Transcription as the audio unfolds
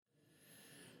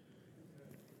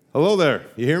Hello there.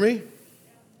 You hear me?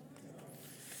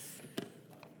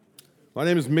 My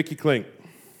name is Mickey Klink.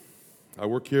 I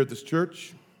work here at this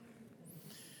church.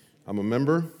 I'm a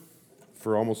member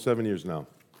for almost 7 years now.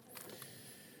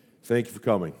 Thank you for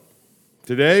coming.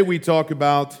 Today we talk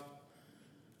about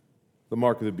the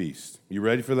mark of the beast. You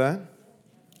ready for that?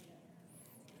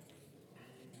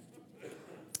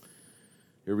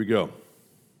 Here we go.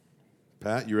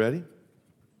 Pat, you ready?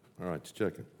 All right, just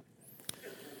checking.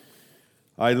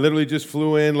 I literally just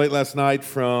flew in late last night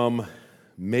from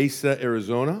Mesa,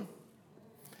 Arizona,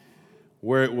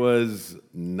 where it was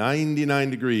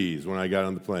 99 degrees when I got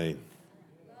on the plane.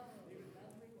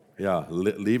 Yeah,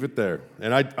 leave it there.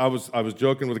 And I was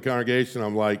joking with the congregation.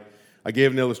 I'm like, I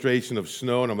gave an illustration of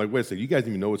snow, and I'm like, wait a second, you guys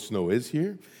even know what snow is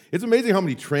here? It's amazing how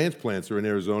many transplants are in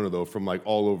Arizona, though, from like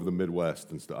all over the Midwest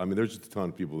and stuff. I mean, there's just a ton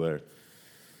of people there.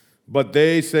 But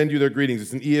they send you their greetings.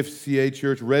 It's an EFCA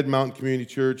church, Red Mountain Community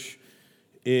Church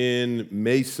in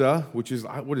Mesa, which is,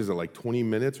 what is it, like 20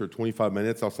 minutes or 25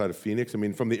 minutes outside of Phoenix? I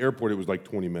mean, from the airport, it was like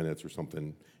 20 minutes or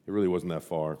something. It really wasn't that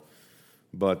far.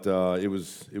 But it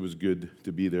was good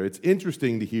to be there. It's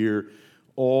interesting to hear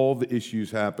all the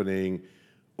issues happening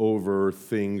over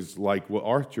things like what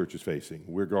our church is facing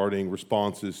regarding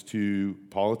responses to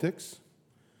politics.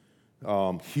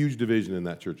 Huge division in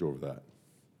that church over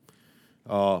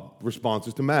that.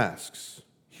 Responses to masks.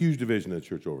 Huge division in the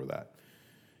church over that.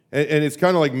 And it's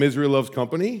kind of like misery loves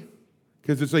company,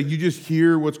 because it's like you just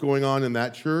hear what's going on in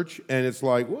that church, and it's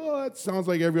like, well, that sounds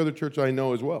like every other church I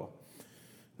know as well.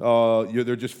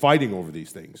 They're just fighting over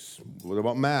these things. What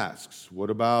about masks? What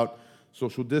about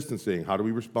social distancing? How do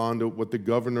we respond to what the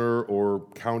governor or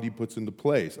county puts into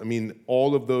place? I mean,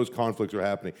 all of those conflicts are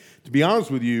happening. To be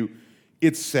honest with you,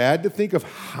 it's sad to think of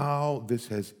how this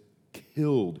has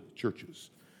killed churches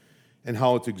and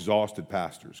how it's exhausted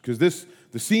pastors. Because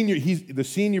the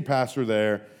senior pastor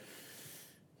there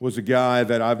was a guy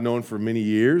that I've known for many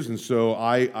years, and so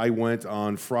I went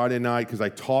on Friday night because I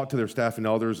taught to their staff and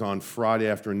elders on Friday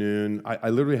afternoon. I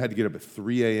literally had to get up at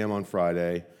 3 a.m. on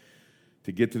Friday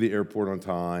to get to the airport on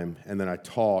time, and then I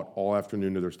taught all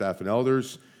afternoon to their staff and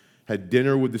elders, had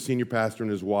dinner with the senior pastor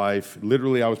and his wife.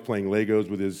 Literally, I was playing Legos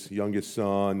with his youngest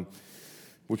son,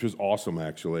 which was awesome,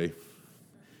 actually.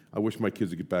 I wish my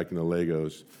kids would get back into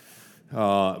Legos.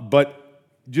 But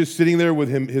just sitting there with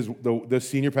him, the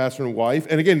senior pastor and wife,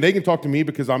 and again, they can talk to me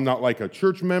because I'm not like a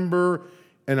church member,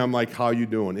 and I'm like, how you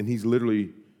doing? And he's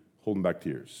literally holding back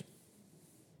tears.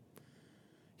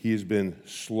 He has been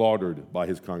slaughtered by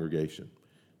his congregation.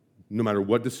 No matter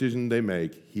what decision they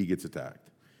make, he gets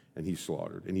attacked, and he's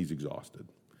slaughtered, and he's exhausted.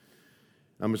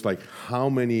 I'm just like, how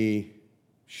many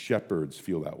shepherds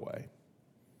feel that way?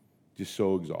 Just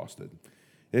so exhausted.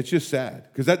 And it's just sad,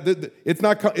 because it's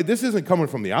not. This isn't coming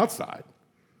from the outside.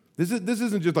 This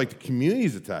isn't just like the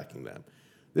community's attacking them.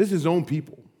 This is his own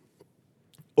people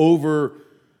over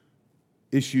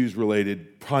issues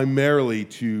related primarily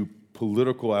to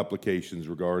political applications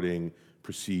regarding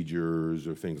procedures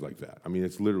or things like that. I mean,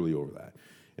 it's literally over that.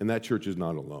 And that church is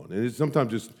not alone. And it's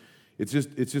sometimes it's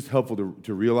just helpful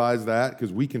to realize that,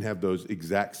 because we can have those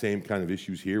exact same kind of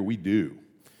issues here. We do.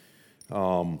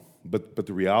 But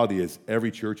the reality is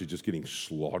every church is just getting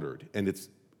slaughtered, and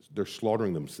they're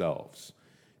slaughtering themselves.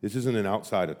 This isn't an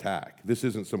outside attack. This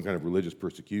isn't some kind of religious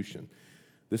persecution.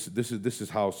 This is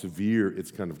how severe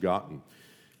it's kind of gotten.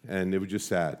 And it was just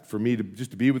sad. For me to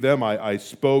be with them, I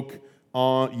spoke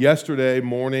on yesterday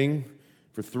morning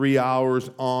for 3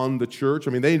 hours on the church.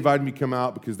 I mean, they invited me to come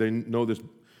out because they know this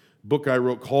book I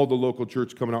wrote called The Local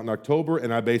Church, coming out in October,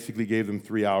 and I basically gave them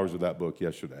 3 hours of that book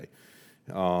yesterday.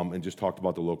 And just talked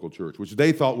about the local church, which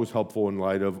they thought was helpful in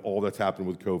light of all that's happened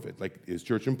with COVID. Like, is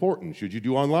church important? Should you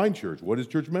do online church? What is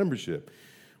church membership?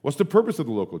 What's the purpose of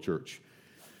the local church?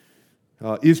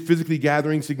 Is physically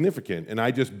gathering significant? And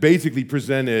I just basically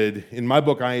presented, in my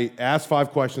book, I asked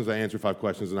 5 questions, I answered 5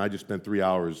 questions, and I just spent 3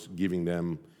 hours giving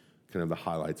them kind of the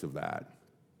highlights of that.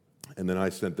 And then I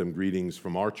sent them greetings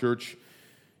from our church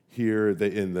here.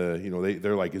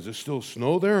 They're like, is there still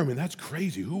snow there? I mean, that's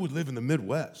crazy. Who would live in the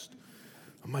Midwest?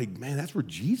 I'm like, man, that's where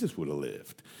Jesus would have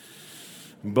lived.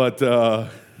 But,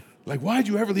 why'd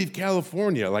you ever leave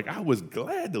California? Like, I was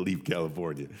glad to leave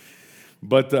California.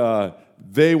 But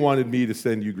they wanted me to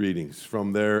send you greetings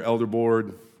from their elder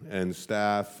board and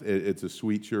staff. It's a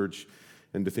sweet church,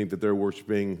 and to think that they're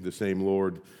worshiping the same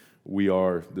Lord we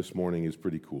are this morning is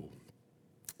pretty cool.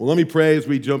 Well, let me pray as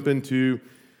we jump into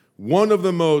one of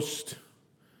the most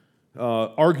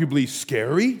arguably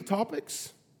scary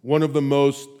topics, one of the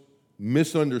most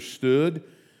misunderstood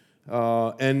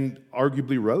and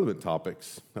arguably relevant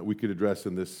topics that we could address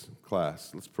in this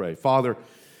class. Let's pray. Father,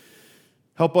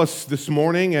 Help us this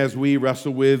morning as we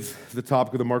wrestle with the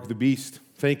topic of the mark of the beast.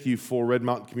 Thank you for Red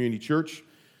Mountain Community Church.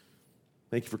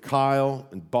 Thank you for Kyle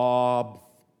and Bob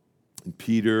and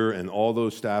Peter and all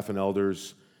those staff and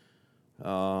elders.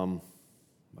 I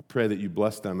pray that you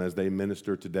bless them as they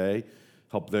minister today.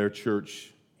 Help their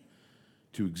church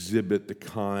to exhibit the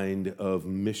kind of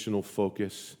missional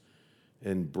focus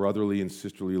and brotherly and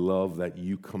sisterly love that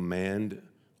you command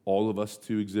all of us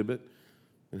to exhibit,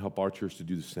 and help our church to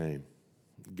do the same.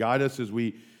 Guide us as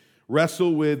we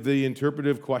wrestle with the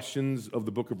interpretive questions of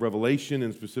the book of Revelation,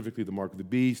 and specifically the mark of the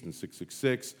beast and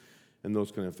 666 and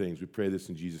those kind of things. We pray this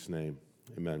in Jesus' name.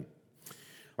 Amen.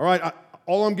 All right,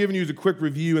 all I'm giving you is a quick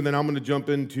review, and then I'm going to jump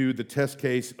into the test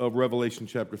case of Revelation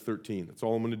chapter 13. That's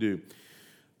all I'm going to do.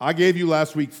 I gave you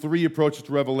last week 3 approaches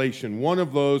to Revelation. One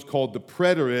of those, called the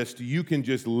preterist, you can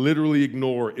just literally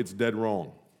ignore. It's dead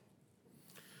wrong.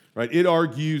 Right? It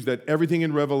argues that everything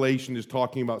in Revelation is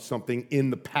talking about something in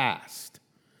the past.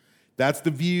 That's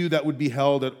the view that would be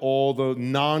held at all the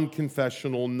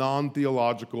non-confessional,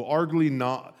 non-theological, arguably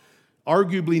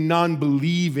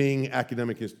non-believing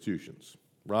academic institutions,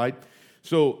 right?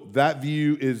 So that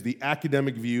view is the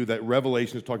academic view that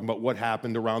Revelation is talking about what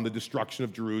happened around the destruction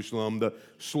of Jerusalem, the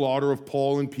slaughter of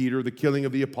Paul and Peter, the killing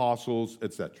of the apostles,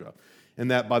 etc.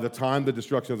 And that by the time the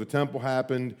destruction of the temple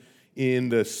happened in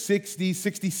the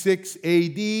 66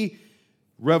 AD,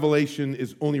 Revelation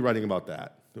is only writing about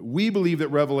that. We believe that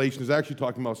Revelation is actually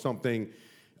talking about something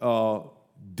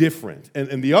different.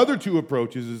 And the other 2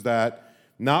 approaches is that,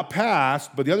 not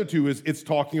past, but the other 2 is it's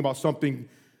talking about something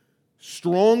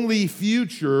strongly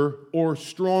future or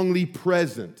strongly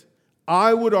present.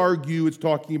 I would argue it's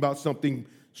talking about something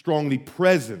strongly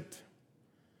present.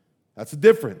 That's the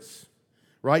difference,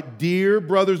 right? Dear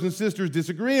brothers and sisters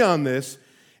disagree on this,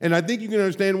 and I think you can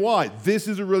understand why. This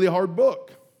is a really hard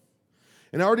book.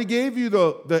 And I already gave you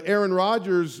the Aaron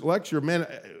Rodgers lecture. Man,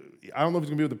 I don't know if he's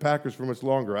going to be with the Packers for much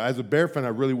longer. As a Bear fan, I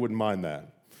really wouldn't mind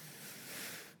that.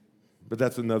 But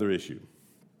that's another issue.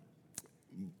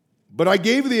 But I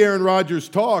gave the Aaron Rodgers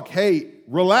talk, hey,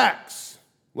 relax.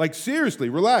 Like, seriously,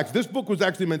 relax. This book was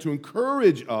actually meant to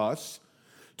encourage us,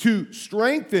 to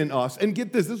strengthen us. And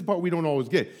get this is the part we don't always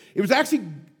get. It was actually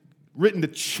written to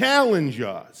challenge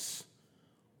us.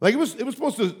 Like, it was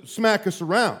supposed to smack us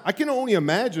around. I can only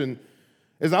imagine,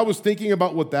 as I was thinking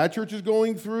about what that church is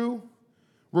going through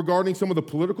regarding some of the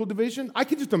political division, I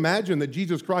could just imagine that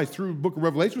Jesus Christ, through the book of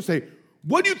Revelation, would say,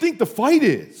 what do you think the fight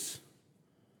is?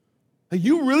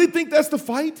 You really think that's the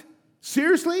fight?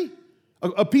 Seriously?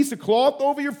 A piece of cloth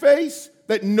over your face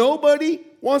that nobody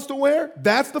wants to wear?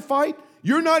 That's the fight?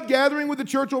 You're not gathering with the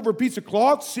church over a piece of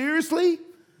cloth? Seriously?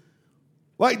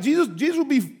 Like, Jesus would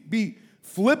be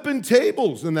flipping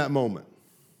tables in that moment.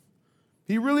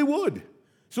 He really would.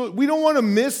 So we don't want to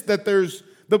miss that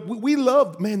we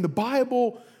love the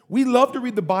Bible. We love to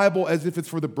read the Bible as if it's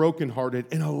for the brokenhearted,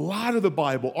 and a lot of the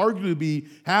Bible, arguably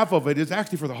half of it, is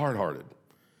actually for the hard-hearted.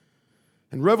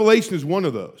 And Revelation is one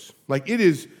of those. Like, it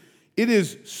is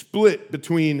split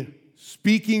between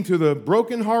speaking to the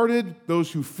brokenhearted,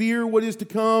 those who fear what is to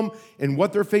come and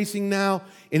what they're facing now,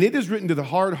 and it is written to the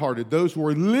hard-hearted, those who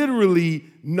are literally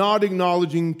not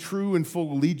acknowledging true and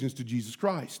full allegiance to Jesus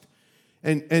Christ.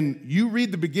 And you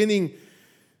read the beginning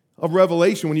of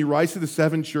Revelation when he writes to the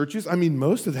 7 churches. I mean,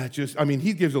 most of that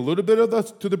he gives a little bit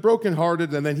of to the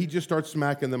brokenhearted, and then he just starts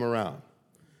smacking them around.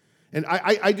 And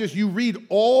you read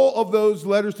all of those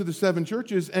letters to the 7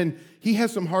 churches, and he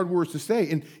has some hard words to say.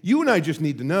 And you and I just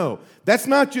need to know, that's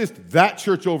not just that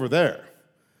church over there.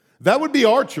 That would be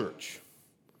our church.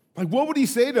 Like, what would he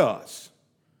say to us?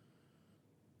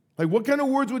 Like, what kind of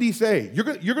words would he say? You're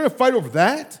going to fight over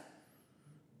that?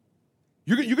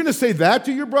 You're going to say that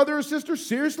to your brother or sister?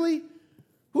 Seriously?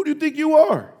 Who do you think you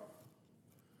are?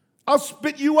 I'll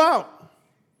spit you out.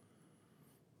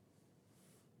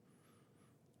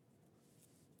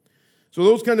 So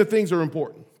those kind of things are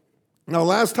important. Now,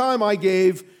 last time I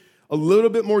gave a little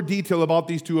bit more detail about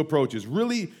these 2 approaches.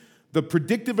 Really, the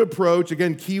predictive approach,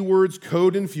 again, keywords,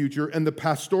 code, and future, and the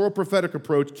pastoral prophetic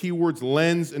approach, keywords,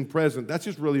 lens, and present. That's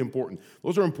just really important.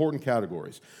 Those are important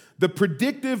categories. The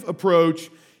predictive approach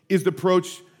is the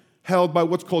approach held by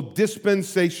what's called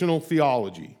dispensational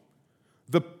theology.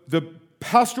 The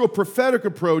pastoral prophetic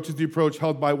approach is the approach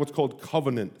held by what's called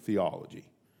covenant theology.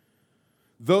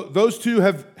 Those 2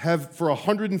 have for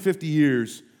 150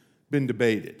 years been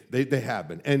debated. They have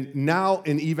been. And now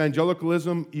in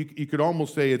evangelicalism, you could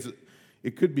almost say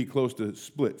it could be close to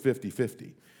split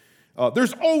 50-50.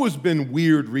 There's always been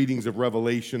weird readings of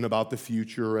Revelation about the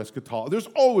future, eschatology. There's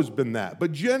always been that.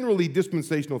 But generally,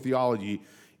 dispensational theology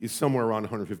is somewhere around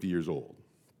 150 years old.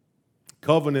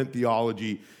 Covenant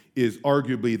theology is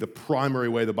arguably the primary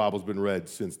way the Bible's been read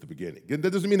since the beginning. That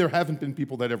doesn't mean there haven't been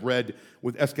people that have read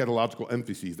with eschatological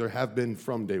emphases. There have been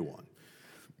from day one.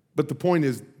 But the point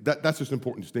is that that's just an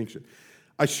important distinction.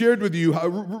 I shared with you how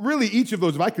really each of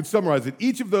those, if I could summarize it,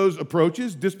 each of those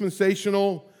approaches,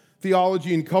 dispensational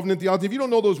theology and covenant theology, if you don't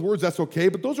know those words, that's okay,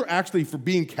 but those are actually, for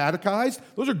being catechized,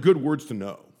 those are good words to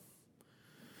know.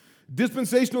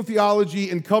 Dispensational theology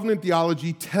and covenant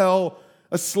theology tell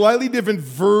a slightly different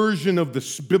version of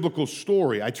the biblical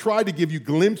story. I try to give you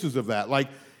glimpses of that, like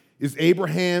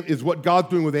is what God's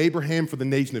doing with Abraham for the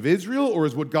nation of Israel, or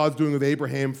is what God's doing with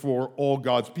Abraham for all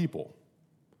God's people?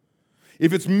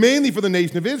 If it's mainly for the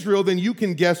nation of Israel, then you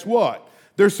can guess what?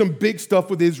 There's some big stuff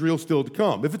with Israel still to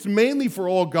come. If it's mainly for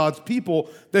all God's people,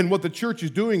 then what the church is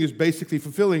doing is basically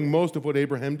fulfilling most of what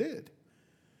Abraham did.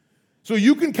 So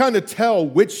you can kind of tell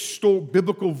which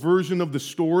biblical version of the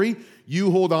story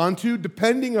you hold on to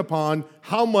depending upon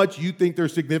how much you think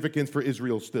there's significance for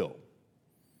Israel still.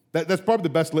 That's probably the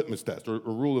best litmus test or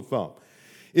rule of thumb.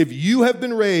 If you have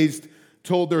been raised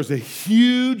told there's a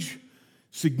huge,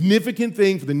 significant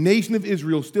thing for the nation of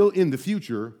Israel still in the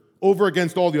future, over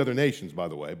against all the other nations, by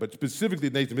the way, but specifically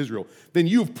the nation of Israel, then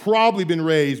you've probably been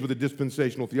raised with a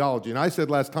dispensational theology. And I said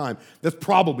last time, that's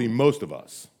probably most of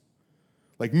us.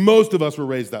 Like most of us were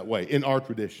raised that way in our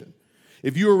tradition.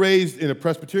 If you were raised in a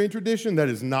Presbyterian tradition, that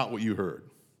is not what you heard.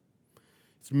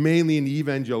 It's mainly an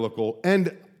evangelical,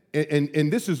 and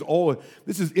this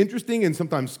is interesting and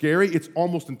sometimes scary. It's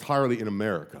almost entirely in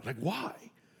America. Like, why?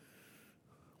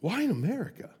 Why in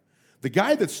America? The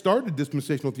guy that started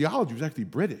dispensational theology was actually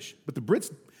British, but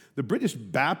the British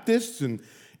Baptists and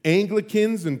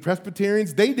Anglicans and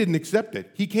Presbyterians, they didn't accept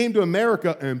it. He came to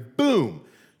America and boom,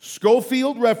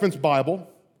 Scofield Reference Bible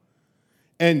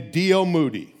and D.L.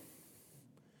 Moody.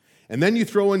 And then you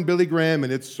throw in Billy Graham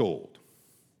and it's sold.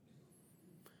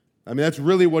 I mean, that's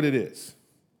really what it is.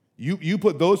 You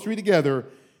put those three together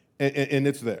and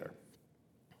it's there.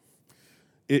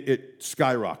 It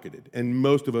skyrocketed, and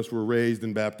most of us were raised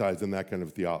and baptized in that kind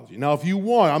of theology. Now, if you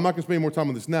want, I'm not going to spend more time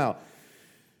on this now,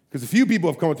 because a few people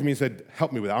have come up to me and said,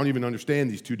 help me with it. I don't even understand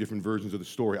these two different versions of the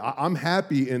story. I'm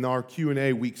happy in our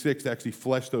Q&A week 6 to actually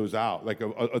flesh those out. Like,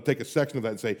 I'll take a section of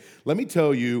that and say, let me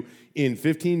tell you in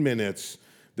 15 minutes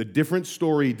the different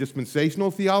story dispensational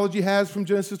theology has from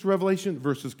Genesis to Revelation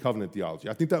versus covenant theology.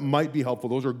 I think that might be helpful.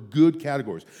 Those are good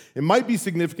categories. It might be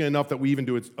significant enough that we even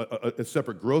do a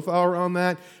separate growth hour on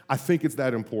that. I think it's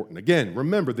that important. Again,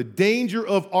 remember, the danger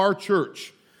of our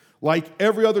church, like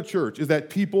every other church, is that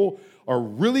people are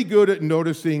really good at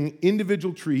noticing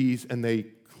individual trees and they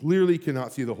clearly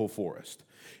cannot see the whole forest.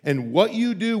 And what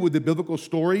you do with the biblical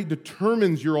story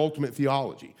determines your ultimate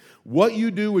theology. What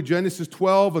you do with Genesis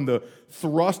 12 and the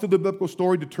thrust of the biblical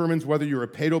story determines whether you're a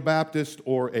Paedo-Baptist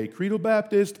or a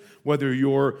Credo-Baptist, whether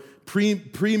you're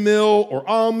pre-mill or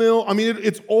all-mill. I mean,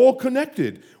 it's all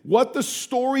connected. What the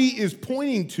story is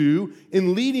pointing to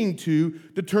and leading to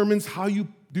determines how you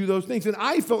do those things. And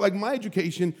I felt like my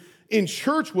education in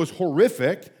church was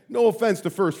horrific. No offense to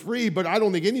First Free, but I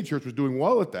don't think any church was doing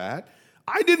well at that.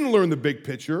 I didn't learn the big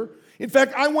picture. In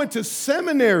fact, I went to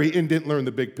seminary and didn't learn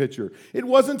the big picture. It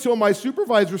wasn't until my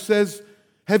supervisor says,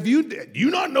 do you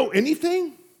not know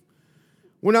anything?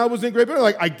 When I was in grade 11,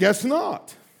 like, I guess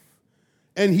not.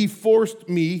 And he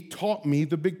taught me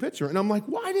the big picture. And I'm like,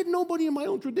 why did nobody in my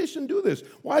own tradition do this?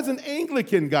 Why has an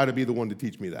Anglican got to be the one to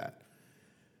teach me that?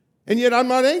 And yet I'm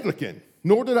not Anglican.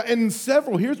 Nor did I, and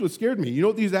here's what scared me. You know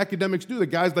what these academics do? The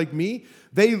guys like me,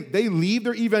 they leave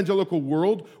their evangelical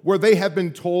world where they have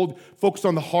been told, focus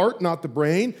on the heart, not the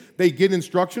brain. They get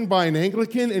instruction by an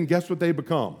Anglican, and guess what they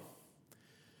become?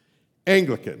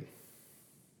 Anglican.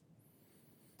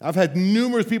 I've had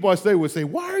numerous people I stay with say,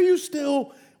 why are you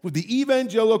still with the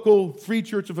Evangelical Free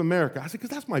Church of America? I said, because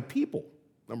that's my people,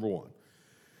 number one.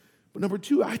 But number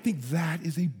two, I think that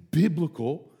is a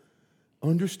biblical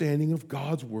understanding of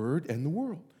God's word and the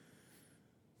world.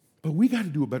 But we got to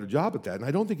do a better job at that. And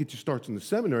I don't think it just starts in the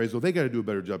seminaries, though they got to do a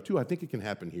better job too. I think it can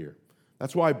happen here.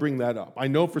 That's why I bring that up. I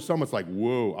know for some it's like,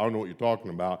 whoa, I don't know what you're talking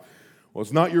about. Well,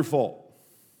 it's not your fault.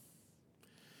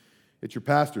 It's your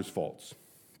pastor's fault.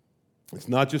 It's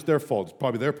not just their fault. It's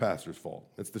probably their pastor's fault.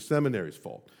 It's the seminary's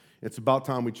fault. It's about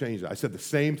time we change that. I said the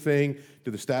same thing to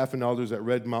the staff and elders at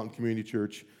Red Mountain Community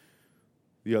Church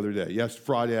the other day. Yes,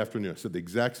 Friday afternoon. I said the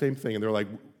exact same thing, and they're like,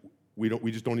 we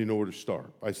just don't even know where to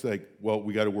start. I said, well,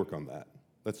 we got to work on that.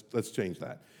 Let's change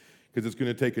that. Because it's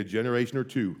going to take a generation or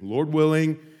two. Lord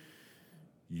willing,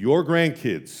 your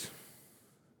grandkids,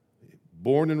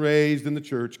 born and raised in the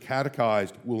church,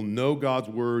 catechized, will know God's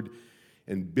word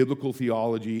and biblical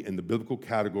theology and the biblical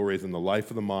categories and the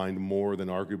life of the mind more than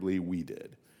arguably we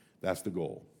did. That's the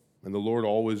goal. And the Lord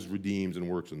always redeems and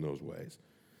works in those ways.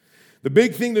 The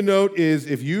big thing to note is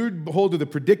if you hold to the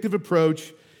predictive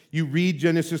approach, you read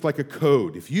Genesis like a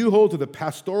code. If you hold to the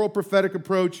pastoral prophetic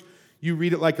approach, you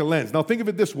read it like a lens. Now think of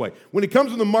it this way. When it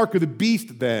comes to the mark of the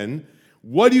beast then,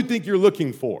 what do you think you're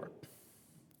looking for?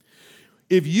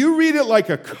 If you read it like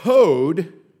a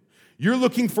code, you're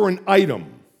looking for an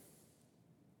item.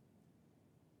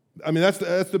 I mean,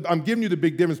 I'm giving you the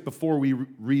big difference before we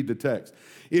read the text.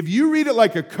 If you read it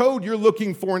like a code, you're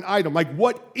looking for an item. Like,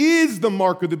 what is the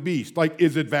mark of the beast? Like,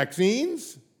 is it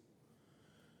vaccines?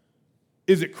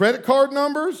 Is it credit card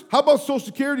numbers? How about Social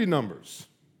Security numbers?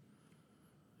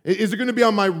 Is it going to be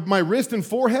on my wrist and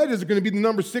forehead? Is it going to be the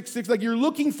number 66? Like, you're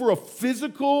looking for a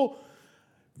physical,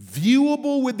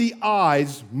 viewable with the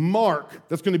eyes mark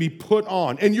that's going to be put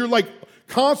on. And you're like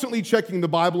constantly checking the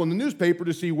Bible and the newspaper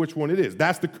to see which one it is.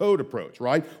 That's the code approach,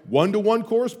 right? One-to-one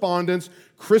correspondence,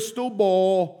 crystal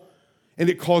ball, and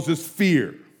it causes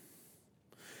fear.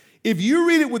 If you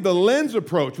read it with the lens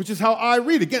approach, which is how I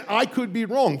read it, again, I could be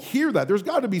wrong. Hear that. There's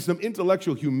got to be some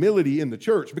intellectual humility in the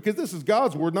church because this is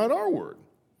God's word, not our word.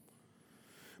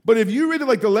 But if you read it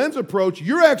like the lens approach,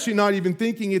 you're actually not even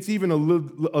thinking it's even a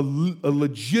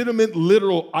legitimate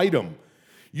literal item.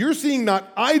 You're seeing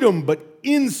not item, but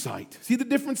insight. See the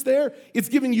difference there? It's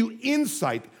giving you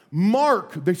insight.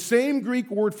 Mark, the same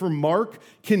Greek word for mark,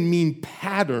 can mean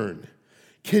pattern,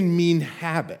 can mean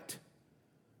habit.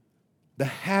 The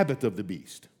habit of the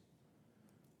beast.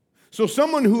 So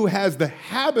someone who has the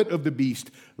habit of the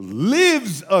beast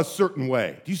lives a certain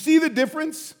way. Do you see the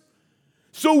difference?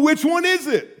 So which one is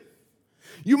it?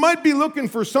 You might be looking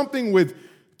for something with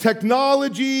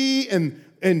technology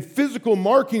and physical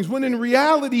markings, when in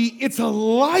reality, it's a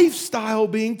lifestyle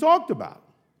being talked about.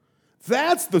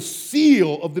 That's the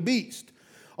seal of the beast.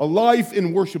 A life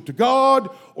in worship to God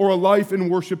or a life in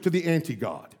worship to the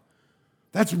anti-God.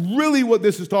 That's really what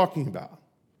this is talking about.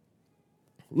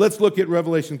 Let's look at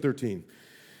Revelation 13.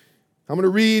 I'm going to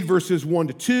read verses 1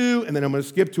 to 2, and then I'm going to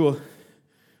skip to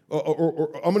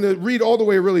I'm going to read all the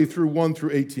way really through 1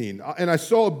 through 18. And I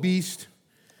saw a beast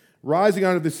rising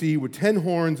out of the sea with 10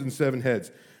 horns and 7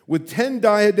 heads, with 10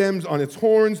 diadems on its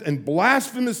horns and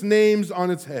blasphemous names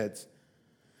on its heads.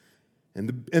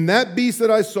 And that beast that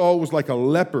I saw was like a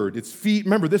leopard. Its feet,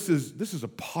 remember, this is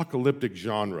apocalyptic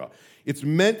genre. It's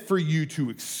meant for you to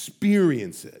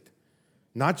experience it,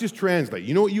 not just translate.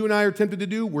 You know what you and I are tempted to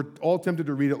do? We're all tempted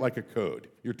to read it like a code.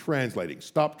 You're translating.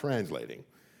 Stop translating.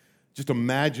 Just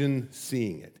imagine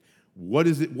seeing it. What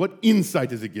is it? What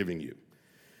insight is it giving you?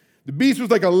 The beast was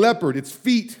like a leopard, its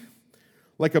feet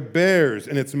like a bear's,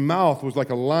 and its mouth was like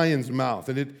a lion's mouth.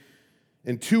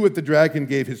 And to it the dragon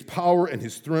gave his power and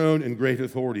his throne and great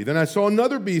authority. Then I saw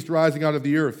another beast rising out of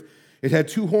the earth. It had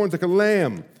 2 horns like a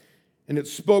lamb, and it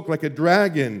spoke like a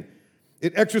dragon.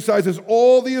 It exercises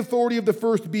all the authority of the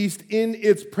first beast in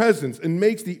its presence and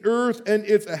makes the earth and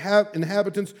its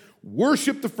inhabitants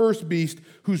worship the first beast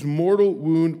whose mortal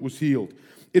wound was healed.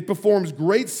 It performs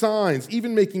great signs,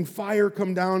 even making fire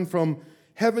come down from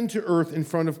heaven to earth in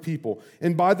front of people.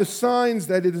 And by the signs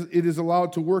that it is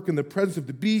allowed to work in the presence of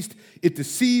the beast, it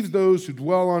deceives those who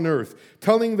dwell on earth,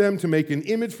 telling them to make an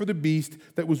image for the beast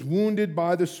that was wounded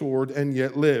by the sword and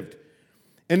yet lived.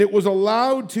 And it was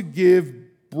allowed to give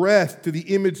breath to the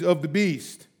image of the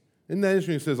beast. Isn't that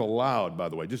interesting? It says allowed, by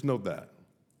the way. Just note that.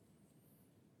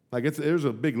 Like there's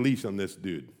a big leash on this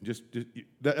dude.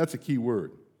 That's a key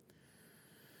word.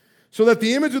 So that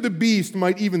the image of the beast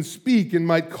might even speak and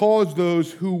might cause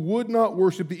those who would not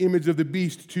worship the image of the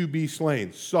beast to be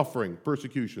slain. Suffering,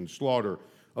 persecution, slaughter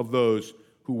of those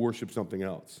who worship something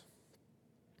else.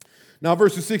 Now,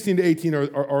 verses 16 to 18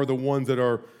 are the ones that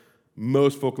are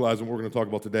most focalized on what we're going to talk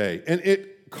about today. And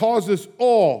it causes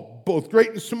all, both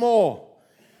great and small,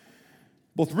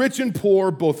 both rich and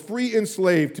poor, both free and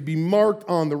slave, to be marked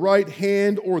on the right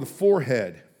hand or the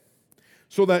forehead,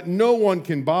 so that no one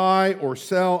can buy or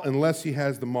sell unless he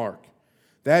has the mark.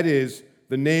 That is,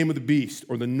 the name of the beast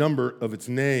or the number of its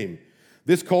name.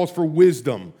 This calls for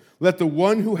wisdom. Let the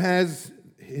one who has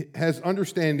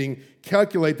understanding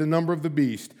calculate the number of the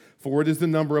beast, for it is the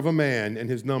number of a man, and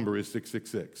his number is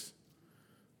 666.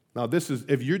 Now, this is,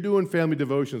 if you're doing family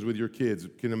devotions with your kids, you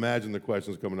can imagine the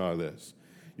questions coming out of this.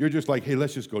 You're just like, hey,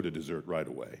 let's just go to dessert right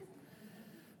away.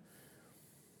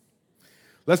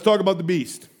 Let's talk about the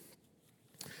beast.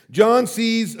 John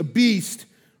sees a beast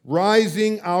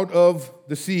rising out of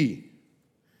the sea,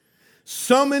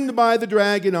 summoned by the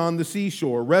dragon on the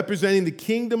seashore, representing the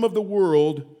kingdom of the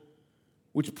world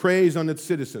which preys on its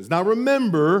citizens. Now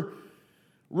remember,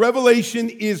 Revelation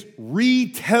is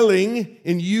retelling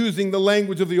and using the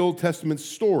language of the Old Testament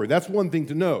story. That's one thing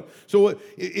to know. So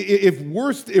if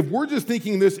we're just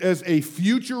thinking this as a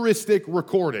futuristic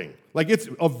recording, like it's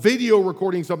a video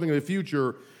recording something in the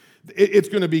future, it's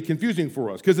going to be confusing for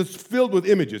us because it's filled with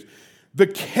images. The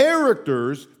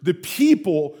characters, the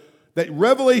people that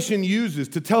Revelation uses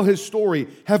to tell his story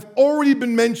have already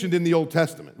been mentioned in the Old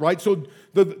Testament, right? So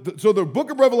the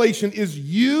book of Revelation is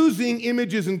using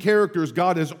images and characters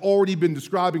God has already been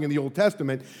describing in the Old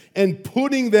Testament and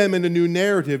putting them in a new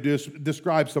narrative to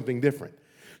describe something different.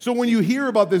 So when you hear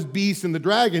about this beast and the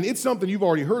dragon, it's something you've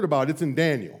already heard about. It's in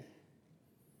Daniel.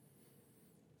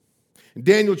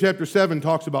 Daniel chapter 7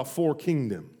 talks about 4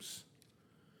 kingdoms.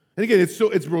 And again, it's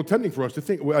real tempting for us to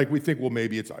think, like we think, well,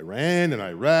 maybe it's Iran and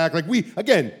Iraq.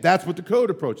 That's what the code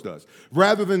approach does.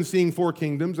 Rather than seeing 4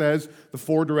 kingdoms as the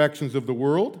 4 directions of the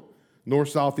world, north,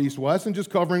 south, east, west, and just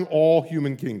covering all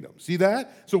human kingdoms. See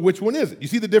that? So which one is it? You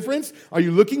see the difference? Are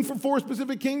you looking for 4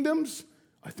 specific kingdoms?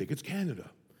 I think it's Canada.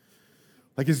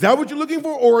 Is that what you're looking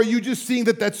for? Or are you just seeing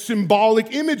that that's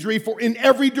symbolic imagery for in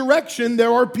every direction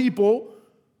there are people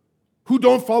who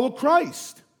don't follow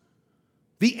Christ?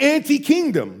 The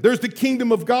anti-kingdom. There's the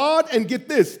kingdom of God, and get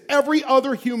this, every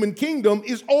other human kingdom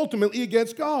is ultimately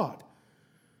against God.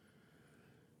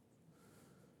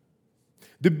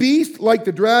 The beast, like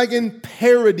the dragon,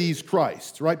 parodies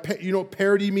Christ, right? You know what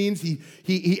parody means?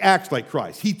 He acts like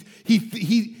Christ.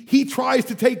 He tries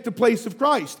to take the place of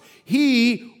Christ.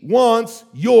 He wants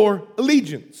your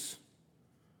allegiance.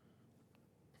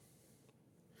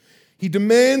 He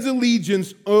demands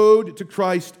allegiance owed to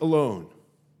Christ alone.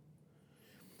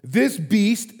 This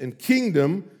beast and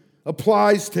kingdom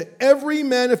applies to every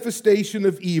manifestation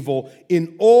of evil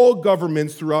in all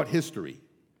governments throughout history.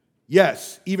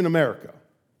 Yes, even America.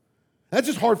 That's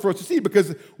just hard for us to see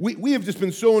because we have just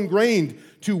been so ingrained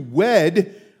to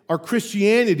wed our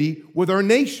Christianity with our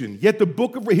nation. Yet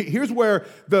here's where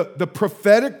the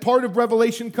prophetic part of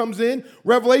Revelation comes in.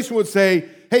 Revelation would say,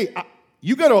 hey,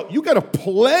 you got a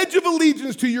pledge of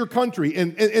allegiance to your country,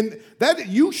 and that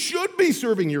you should be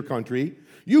serving your country.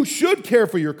 You should care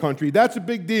for your country. That's a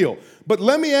big deal. But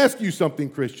let me ask you something,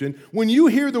 Christian. When you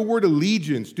hear the word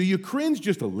allegiance, do you cringe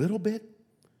just a little bit?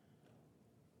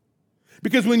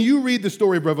 Because when you read the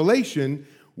story of Revelation,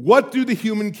 what do the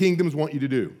human kingdoms want you to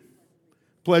do?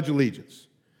 Pledge allegiance.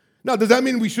 Now, does that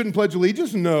mean we shouldn't pledge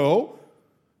allegiance? No,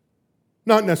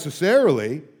 not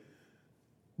necessarily.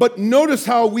 But notice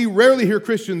how we rarely hear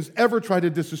Christians ever try to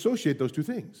disassociate those two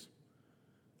things.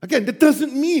 Again, that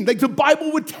doesn't mean, the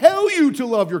Bible would tell you to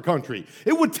love your country.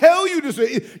 It would tell you to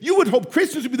say, you would hope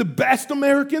Christians would be the best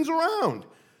Americans around.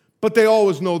 But they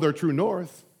always know their true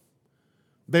north.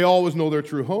 They always know their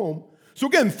true home. So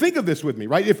again, think of this with me,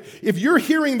 right? If you're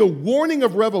hearing the warning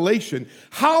of Revelation,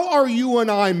 how are you and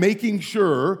I making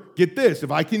sure, get this, if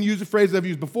I can use a phrase I've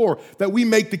used before, that we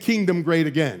make the kingdom great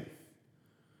again?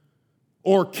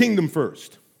 Or kingdom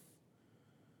first?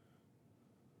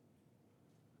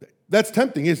 That's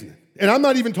tempting, isn't it? And I'm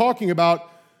not even talking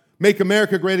about make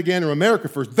America great again or America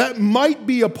first. That might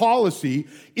be a policy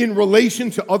in relation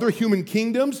to other human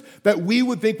kingdoms that we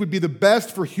would think would be the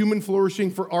best for human flourishing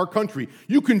for our country.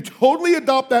 You can totally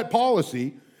adopt that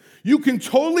policy. You can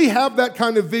totally have that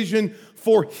kind of vision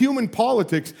for human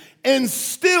politics and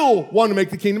still want to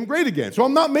make the kingdom great again. So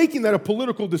I'm not making that a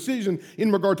political decision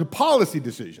in regard to policy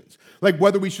decisions, like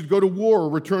whether we should go to war or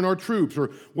return our troops, or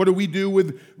what do we do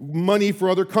with money for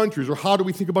other countries, or how do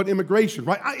we think about immigration,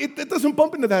 right? It doesn't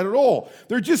bump into that at all.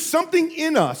 There's just something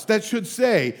in us that should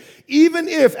say, even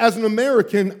if as an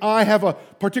American I have a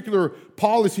particular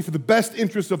policy for the best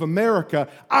interests of America,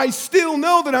 I still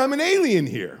know that I'm an alien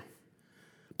here.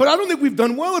 But I don't think we've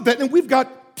done well at that, and we've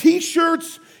got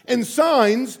T-shirts and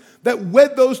signs that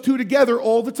wed those two together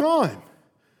all the time.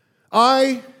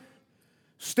 I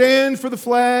stand for the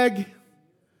flag.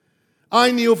 I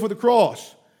kneel for the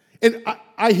cross. And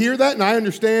I hear that, and I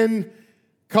understand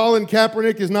Colin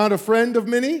Kaepernick is not a friend of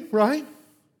many, right?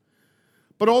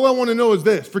 But all I want to know is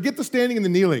this. Forget the standing and the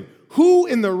kneeling. Who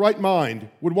in their right mind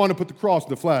would want to put the cross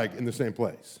and the flag in the same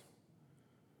place?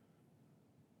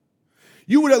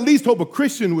 You would at least hope a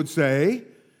Christian would say,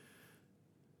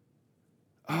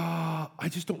 I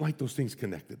just don't like those things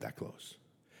connected that close.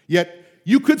 Yet,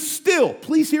 you could still,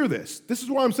 please hear this. This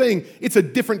is why I'm saying it's a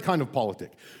different kind of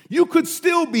politic. You could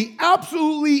still be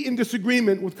absolutely in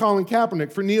disagreement with Colin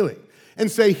Kaepernick for kneeling and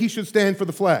say he should stand for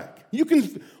the flag. You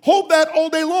can hold that all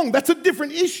day long. That's a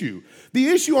different issue. The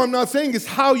issue I'm not saying is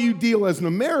how you deal as an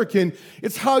American.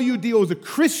 It's how you deal as a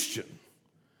Christian.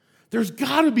 There's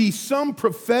got to be some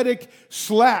prophetic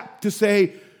slap to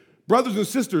say, Brothers and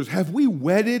sisters, have we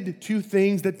wedded two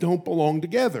things that don't belong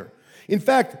together? In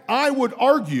fact, I would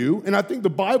argue, and I think the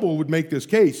Bible would make this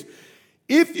case,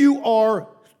 if you are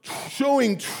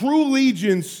showing true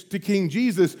allegiance to King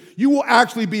Jesus, you will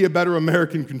actually be a better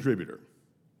American contributor.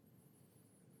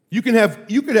 You could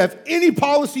have any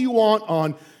policy you want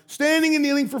on standing and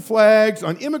kneeling for flags,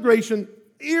 on immigration,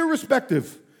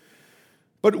 irrespective.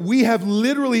 But we have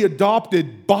literally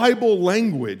adopted Bible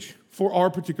language for our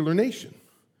particular nation.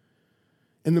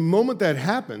 And the moment that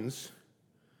happens,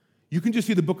 you can just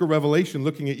see the book of Revelation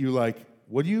looking at you like,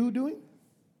 what are you doing?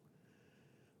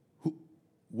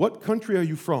 What country are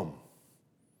you from?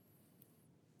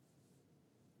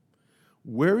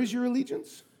 Where is your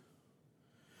allegiance?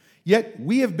 Yet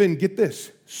we have been, get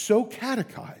this, so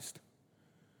catechized,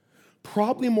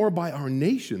 probably more by our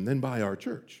nation than by our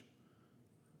church,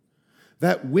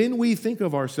 that when we think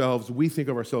of ourselves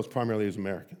primarily as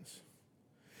Americans.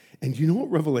 And you know what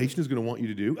Revelation is going to want you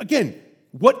to do? Again,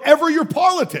 whatever your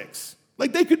politics.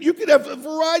 Like you could have a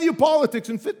variety of politics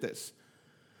and fit this.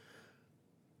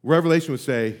 Revelation would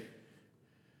say,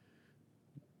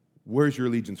 where's your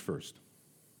allegiance first?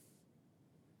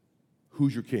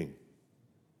 Who's your king?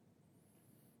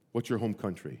 What's your home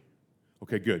country?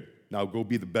 Okay, good. Now go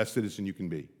be the best citizen you can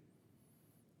be.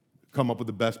 Come up with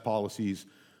the best policies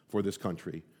for this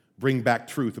country. Bring back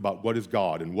truth about what is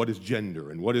God and what is gender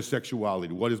and what is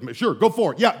sexuality, what is... Sure, go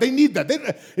for it. Yeah, they need that.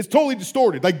 It's totally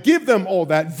distorted. Like, give them all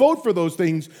that. Vote for those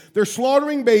things. They're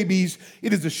slaughtering babies.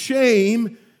 It is a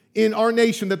shame in our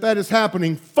nation that is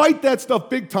happening. Fight that stuff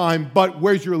big time, but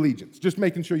where's your allegiance? Just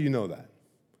making sure you know that.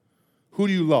 Who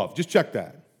do you love? Just check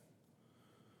that.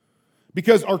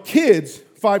 Because our kids,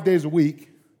 5 days a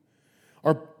week,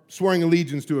 are swearing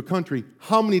allegiance to a country.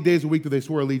 How many days a week do they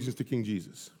swear allegiance to King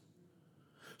Jesus?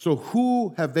 So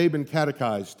who have they been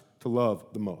catechized to love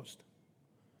the most?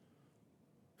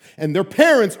 And their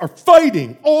parents are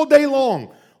fighting all day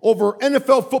long over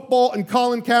NFL football and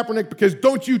Colin Kaepernick because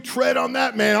don't you tread on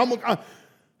that, man.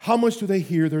 How much do they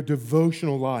hear their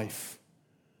devotional life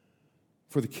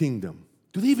for the kingdom?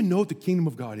 Do they even know what the kingdom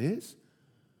of God is?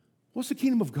 What's the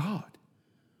kingdom of God?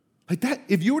 Like that,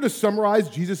 if you were to summarize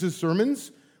Jesus'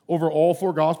 sermons over all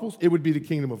four Gospels, it would be the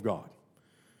kingdom of God.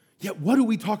 Yet what do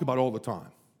we talk about all the time?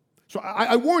 So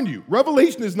I warned you,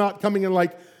 Revelation is not coming in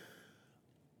like,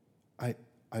 I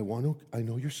know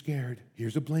you're scared.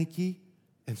 Here's a blankie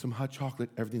and some hot chocolate.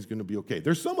 Everything's going to be okay.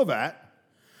 There's some of that.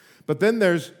 But then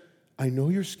there's, I know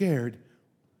you're scared.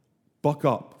 Buck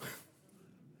up.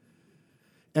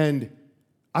 And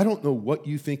I don't know what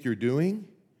you think you're doing,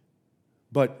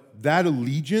 but that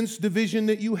allegiance division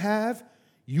that you have,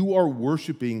 you are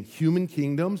worshiping human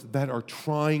kingdoms that are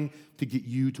trying to get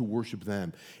you to worship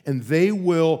them. And they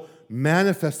will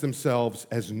manifest themselves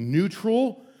as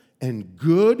neutral and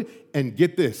good. And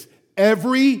get this,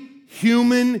 every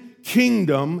human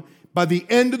kingdom by the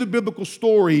end of the biblical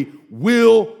story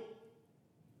will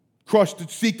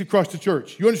seek to crush the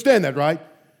church. You understand that, right?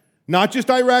 Not just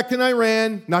Iraq and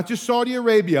Iran, not just Saudi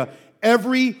Arabia,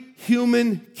 every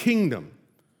human kingdom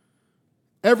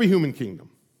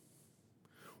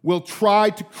will try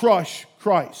to crush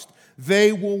Christ.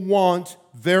 They will want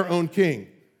their own king.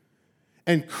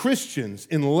 And Christians,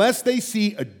 unless they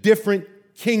see a different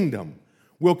kingdom,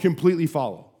 will completely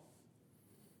follow.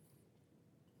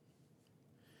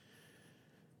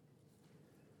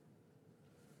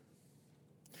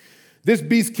 This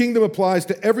beast kingdom applies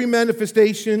to every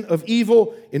manifestation of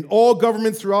evil in all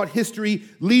governments throughout history,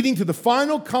 leading to the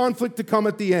final conflict to come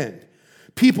at the end.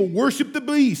 People worship the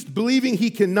beast, believing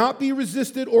he cannot be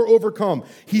resisted or overcome.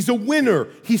 He's a winner.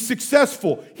 He's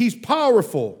successful. He's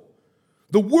powerful.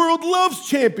 The world loves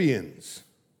champions.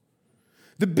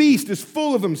 The beast is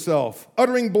full of himself,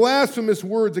 uttering blasphemous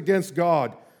words against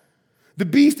God. The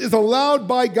beast is allowed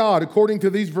by God, according to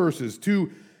these verses, to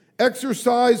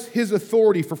exercise his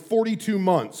authority for 42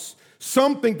 months.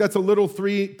 Some think that's a little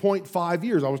 3.5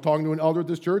 years. I was talking to an elder at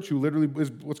this church who literally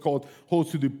is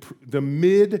holds to the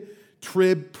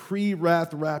mid-trib,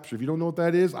 pre-wrath rapture. If you don't know what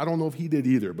that is, I don't know if he did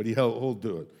either, but he held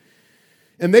to it.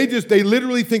 And they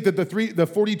literally think that the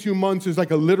 42 months is like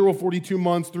a literal 42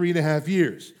 months, 3.5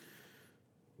 years.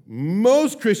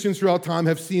 Most Christians throughout time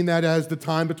have seen that as the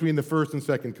time between the first and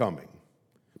second coming,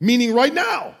 meaning right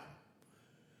now.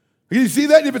 You see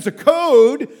that? If it's a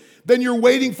code, then you're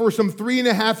waiting for some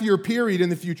 3.5-year period in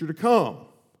the future to come.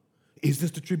 Is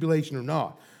this the tribulation or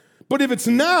not? But if it's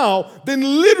now, then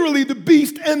literally the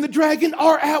beast and the dragon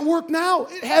are at work now.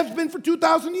 It has been for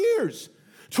 2,000 years,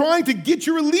 trying to get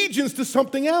your allegiance to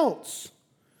something else.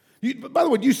 By the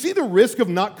way, do you see the risk of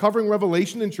not covering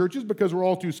Revelation in churches because we're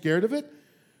all too scared of it?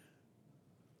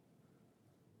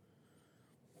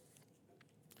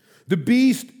 The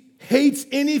beast hates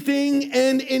anything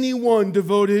and anyone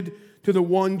devoted to the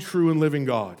one true and living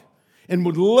God, and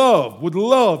would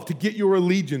love to get your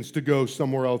allegiance to go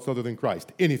somewhere else other than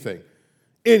Christ. Anything.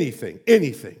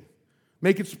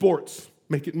 Make it sports,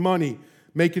 make it money,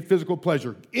 make it physical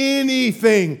pleasure.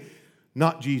 Anything,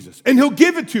 not Jesus. And he'll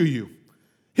give it to you.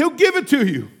 He'll give it to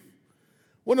you.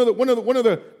 One of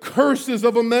the curses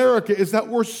of America is that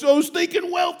we're so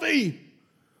stinking wealthy.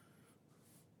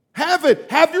 Have it.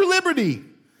 Have your liberty.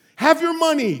 Have your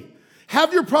money.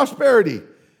 Have your prosperity.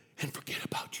 And forget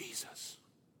about Jesus.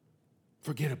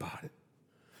 Forget about it.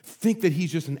 Think that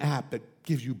he's just an app that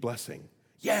gives you blessing.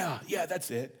 Yeah,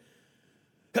 that's it.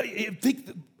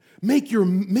 Make your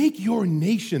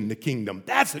nation the kingdom.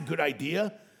 That's a good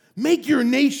idea. Make your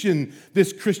nation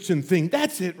this Christian thing.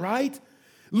 That's it, right?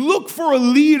 Look for a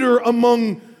leader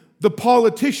among the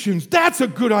politicians. That's a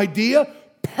good idea.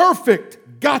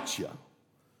 Perfect. Gotcha.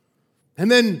 And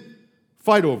then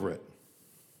fight over it.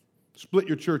 Split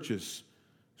your churches.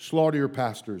 Slaughter your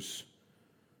pastors.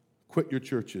 Quit your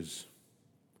churches.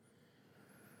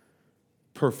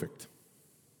 Perfect.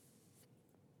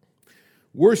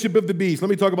 Worship of the beast. Let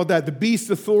me talk about that. The beast's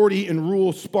authority and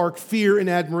rule spark fear and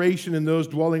admiration in those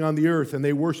dwelling on the earth, and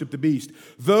they worship the beast.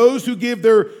 Those who give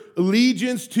their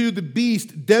allegiance to the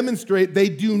beast demonstrate they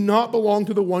do not belong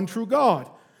to the one true God.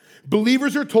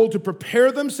 Believers are told to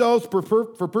prepare themselves for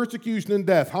persecution and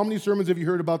death. How many sermons have you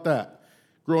heard about that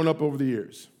growing up over the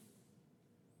years?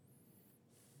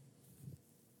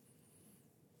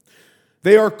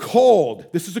 They are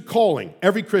called, this is a calling,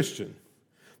 every Christian.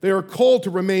 They are called to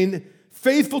remain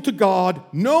faithful to God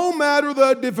no matter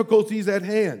the difficulties at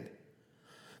hand.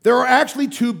 There are actually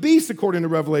two beasts according to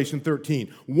Revelation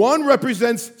 13. One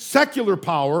represents secular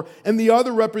power and the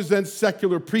other represents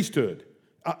secular priesthood.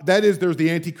 That is, there's the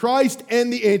Antichrist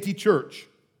and the anti-church.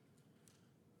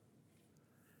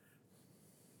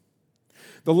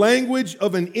 The language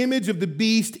of an image of the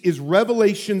beast is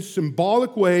Revelation's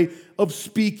symbolic way of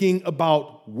speaking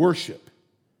about worship.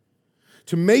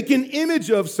 To make an image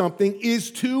of something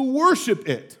is to worship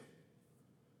it.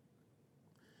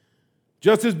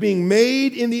 Just as being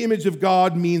made in the image of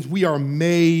God means we are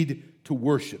made to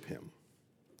worship him.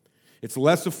 It's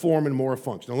less a form and more a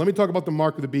function. Now let me talk about the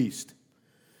mark of the beast.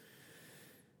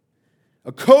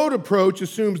 A code approach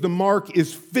assumes the mark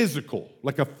is physical,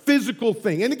 like a physical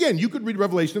thing. And again, you could read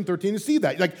Revelation 13 to see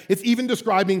that. Like it's even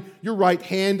describing your right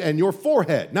hand and your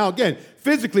forehead. Now again,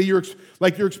 physically, you're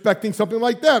expecting something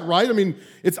like that, right? I mean,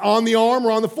 it's on the arm or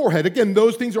on the forehead. Again,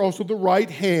 those things are also the right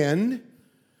hand,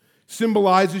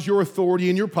 symbolizes your authority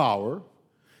and your power.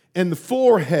 And the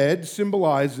forehead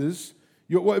symbolizes,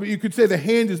 you could say the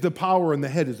hand is the power and the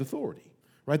head is authority,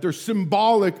 right? They're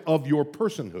symbolic of your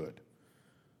personhood.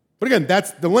 But again, that's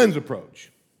the lens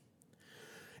approach.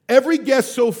 Every guess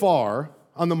so far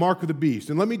on the mark of the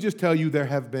beast, and let me just tell you, there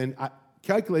have been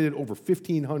calculated over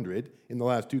 1,500 in the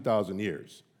last 2,000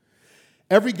 years.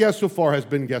 Every guess so far has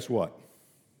been, guess what?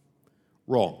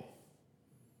 Wrong.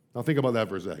 Now think about that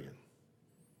for a second.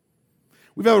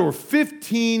 We've had over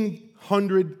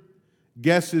 1,500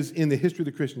 guesses in the history of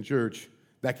the Christian church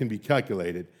that can be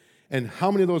calculated, and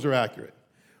how many of those are accurate?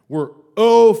 We're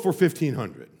 0 for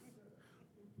 1,500.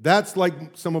 That's like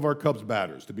some of our Cubs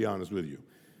batters, to be honest with you.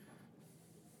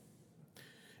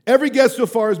 Every guess so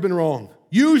far has been wrong.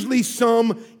 Usually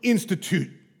some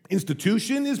institution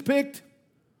is picked,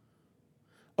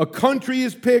 a country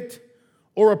is picked,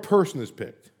 or a person is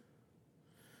picked.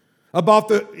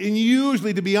 And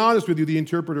usually, to be honest with you, the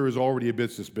interpreter is already a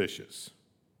bit suspicious.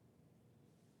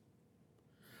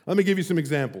 Let me give you some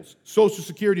examples. Social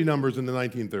Security numbers in the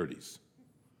 1930s.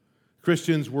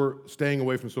 Christians were staying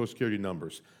away from Social Security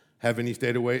numbers. Have any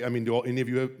stayed away? I mean, do any of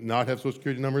you not have Social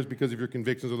Security numbers because of your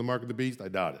convictions of the mark of the beast? I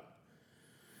doubt it.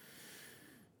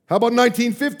 How about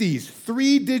 1950s?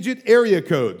 3-digit area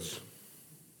codes.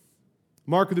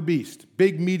 Mark of the beast.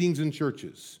 Big meetings in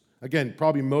churches. Again,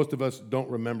 probably most of us don't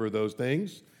remember those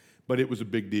things, but it was a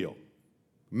big deal.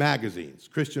 Magazines,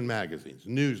 Christian magazines,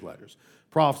 newsletters,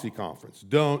 prophecy conference.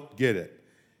 Don't get it.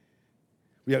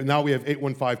 Now we have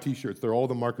 815 t-shirts. They're all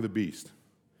the mark of the beast.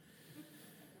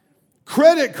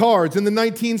 Credit cards in the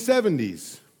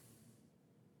 1970s.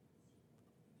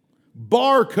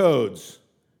 Barcodes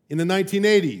in the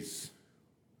 1980s.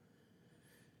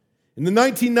 In the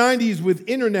 1990s with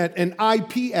internet and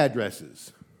IP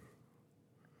addresses.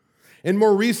 And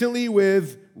more recently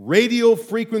with radio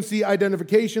frequency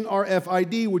identification,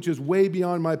 RFID, which is way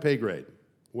beyond my pay grade,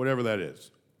 whatever that is.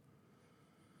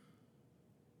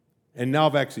 And now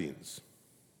vaccines.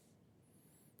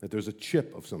 That there's a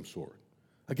chip of some sort.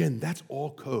 Again, that's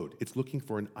all code. It's looking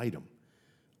for an item.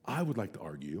 I would like to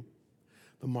argue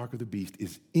the mark of the beast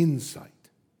is insight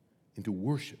into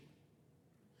worship.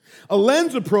 A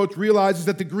lens approach realizes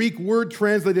that the Greek word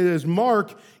translated as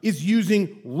mark is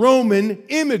using Roman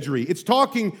imagery. It's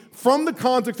talking from the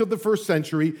context of the first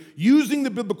century, using the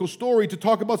biblical story to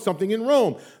talk about something in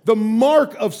Rome. The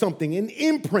mark of something, an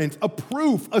imprint, a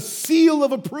proof, a seal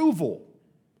of approval.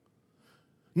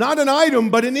 Not an item,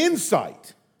 but an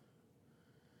insight.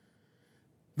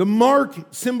 The mark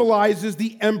symbolizes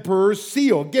the emperor's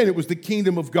seal. Again, it was the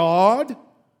kingdom of God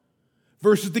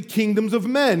versus the kingdoms of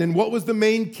men. And what was the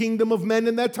main kingdom of men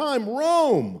in that time?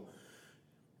 Rome.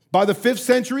 By the 5th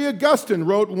century, Augustine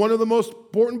wrote one of the most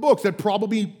important books that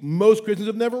probably most Christians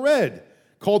have never read,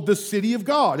 called The City of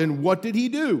God. And what did he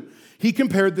do? He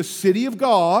compared the city of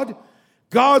God,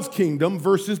 God's kingdom,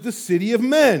 versus the city of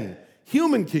men,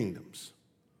 human kingdoms.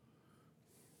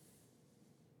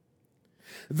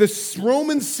 The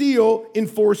Roman seal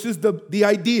enforces the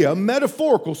idea,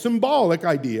 metaphorical, symbolic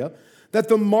idea, that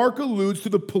the mark alludes to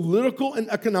the political and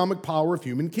economic power of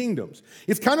human kingdoms.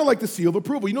 It's kind of like the seal of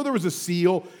approval. You know, there was a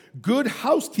seal, Good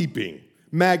Housekeeping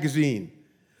magazine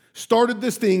started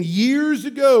this thing years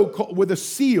ago with a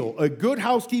seal, a Good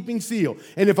Housekeeping seal.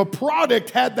 And if a product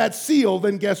had that seal,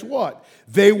 then guess what?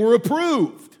 They were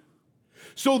approved.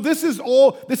 So this is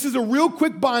a real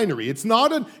quick binary. It's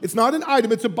not an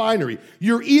item, it's a binary.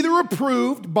 You're either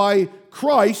approved by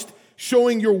Christ,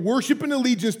 showing your worship and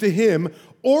allegiance to him,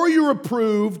 or you're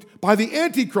approved by the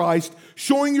Antichrist,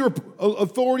 showing your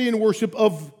authority and worship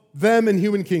of them and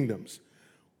human kingdoms.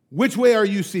 Which way are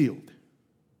you sealed?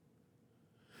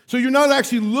 So you're not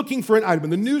actually looking for an item in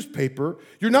the newspaper.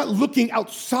 You're not looking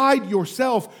outside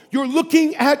yourself. You're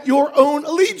looking at your own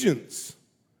allegiance.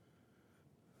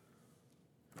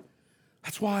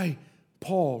 That's why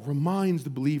Paul reminds the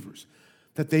believers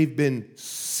that they've been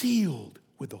sealed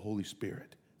with the Holy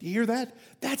Spirit. Do you hear that?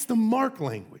 That's the mark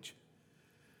language.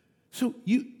 So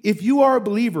if you are a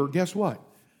believer, guess what?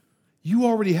 You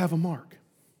already have a mark.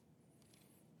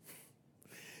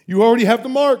 You already have the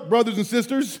mark, brothers and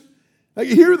sisters. Now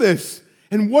you hear this.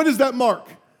 And what is that mark?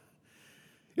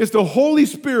 It's the Holy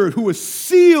Spirit who has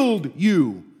sealed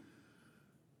you.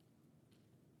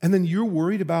 And then you're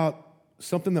worried about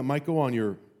something that might go on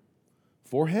your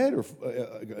forehead or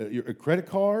your credit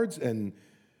cards and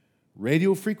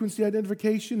radio frequency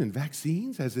identification and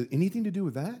vaccines. Has it anything to do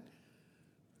with that?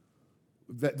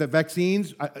 The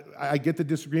vaccines, I get the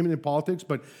disagreement in politics,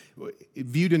 but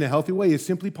viewed in a healthy way, is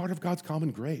simply part of God's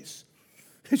common grace.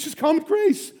 It's just common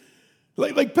grace.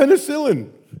 Like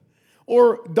penicillin,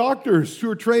 or doctors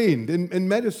who are trained in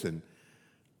medicine,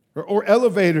 or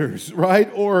elevators,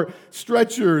 right? Or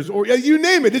stretchers, or you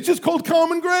name it. It's just called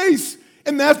common grace.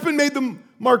 And that's been made the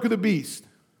mark of the beast.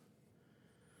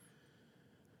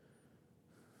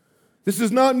 This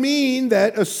does not mean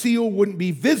that a seal wouldn't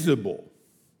be visible.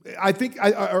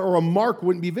 Or a mark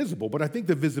wouldn't be visible, but I think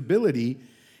the visibility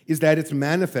is that it's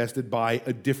manifested by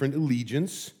a different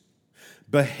allegiance,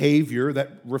 behavior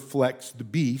that reflects the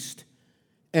beast,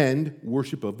 and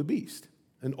worship of the beast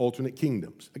and alternate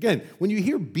kingdoms. Again, when you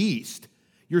hear beast,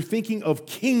 you're thinking of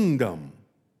kingdom.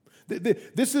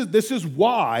 This is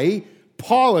why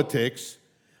politics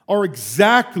are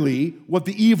exactly what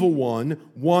the evil one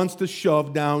wants to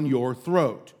shove down your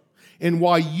throat, and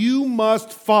why you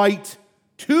must fight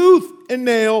tooth and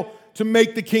nail to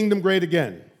make the kingdom great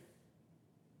again.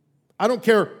 I don't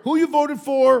care who you voted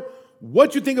for,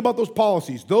 what you think about those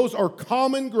policies. Those are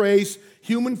common grace,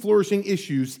 human flourishing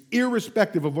issues,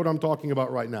 irrespective of what I'm talking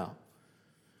about right now.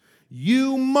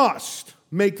 You must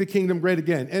make the kingdom great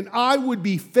again. And I would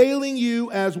be failing you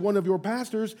as one of your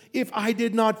pastors if I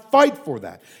did not fight for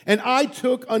that. And I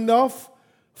took enough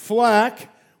flack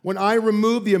when I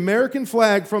removed the American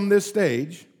flag from this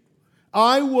stage.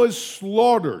 I was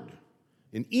slaughtered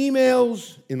in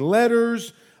emails, in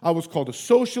letters. I was called a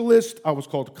socialist. I was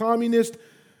called a communist.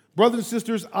 Brothers and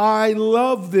sisters, I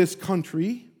love this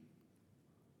country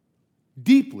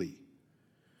deeply,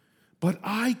 but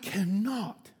I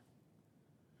cannot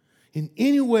in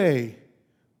any way,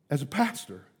 as a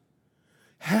pastor,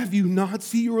 have you not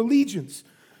see your allegiance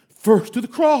first to the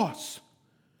cross.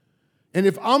 And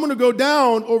if I'm going to go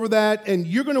down over that and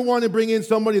you're going to want to bring in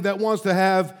somebody that wants to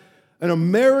have an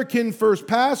American first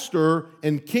pastor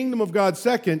and kingdom of God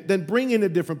second, then bring in a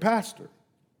different pastor.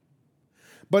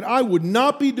 But I would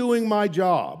not be doing my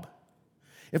job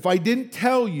if I didn't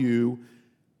tell you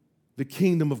the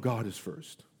kingdom of God is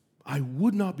first. I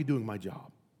would not be doing my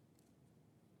job.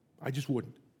 I just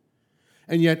wouldn't.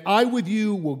 And yet I with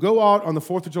you will go out on the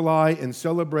 4th of July and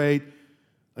celebrate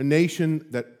a nation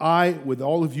that I, with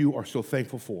all of you, are so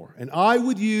thankful for. And I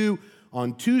with you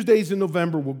on Tuesdays in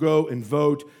November will go and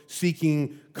vote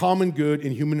seeking common good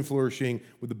and human flourishing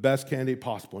with the best candidate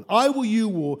possible. And I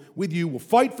will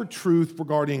fight for truth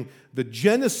regarding the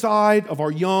genocide of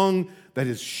our young that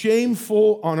is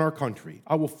shameful on our country.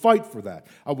 I will fight for that.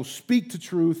 I will speak to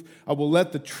truth. I will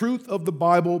let the truth of the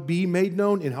Bible be made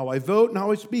known in how I vote and how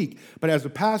I speak. But as a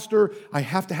pastor, I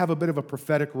have to have a bit of a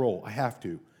prophetic role. I have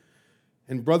to.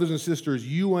 And brothers and sisters,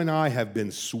 you and I have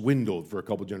been swindled for a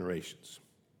couple generations.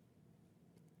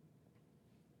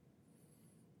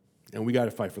 And we got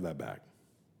to fight for that back.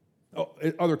 Oh,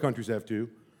 other countries have too.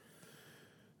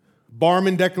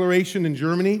 Barmen Declaration in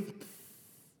Germany.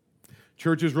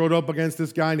 Churches wrote up against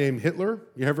this guy named Hitler.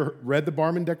 You ever read the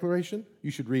Barmen Declaration?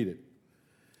 You should read it.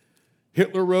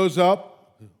 Hitler rose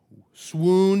up,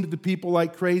 swooned the people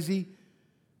like crazy.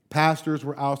 Pastors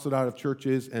were ousted out of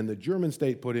churches, and the German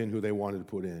state put in who they wanted to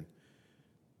put in.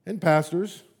 And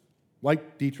pastors,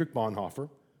 like Dietrich Bonhoeffer,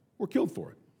 were killed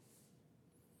for it.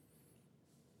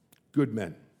 Good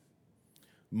men,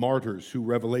 martyrs who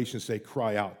Revelations say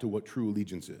cry out to what true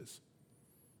allegiance is.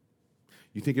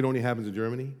 You think it only happens in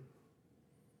Germany?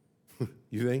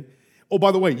 You think? Oh,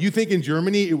 by the way, you think in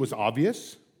Germany it was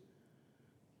obvious?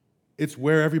 It's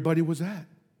where everybody was at.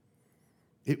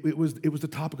 It was the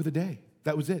topic of the day.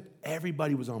 That was it.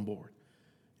 Everybody was on board.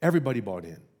 Everybody bought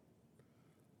in.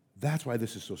 That's why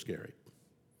this is so scary.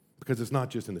 Because it's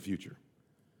not just in the future.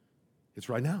 It's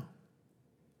right now.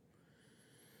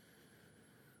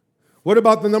 What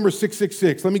about the number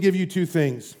 666? Let me give you two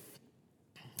things.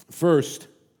 First,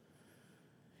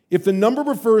 if the number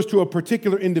refers to a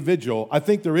particular individual, I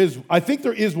think there is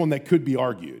one that could be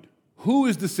argued. Who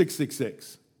is the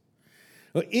 666?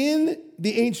 In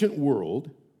the ancient world,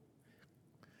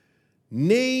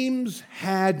 names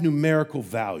had numerical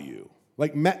value.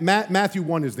 Like Matthew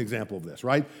 1 is an example of this,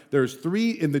 right? There's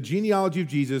 3 in the genealogy of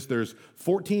Jesus. There's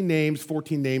 14 names,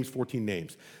 14 names, 14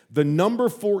 names. The number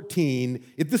 14,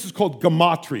 this is called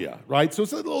gematria, right? So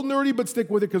it's a little nerdy, but stick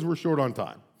with it because we're short on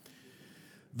time.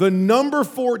 The number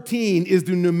 14 is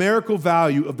the numerical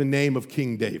value of the name of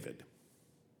King David.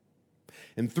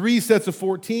 And 3 sets of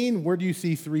 14, where do you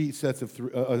see 3 sets of 3?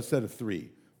 A set of 3,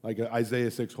 like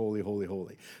Isaiah 6, holy, holy,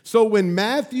 holy. So when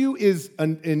Matthew is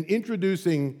in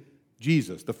introducing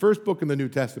Jesus, the first book in the New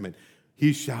Testament,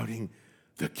 he's shouting,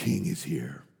 "The King is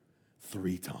here,"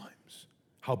 3 times.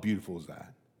 How beautiful is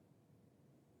that?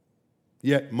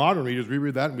 Yet modern readers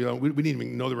reread that and be like, we didn't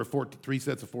even know there were 3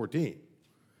 sets of 14.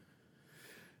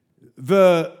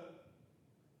 The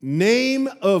name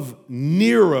of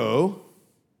Nero,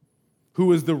 who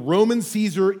was the Roman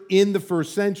Caesar in the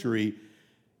first century,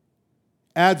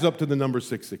 adds up to the number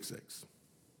 666.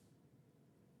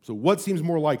 So what seems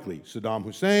more likely? Saddam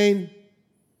Hussein,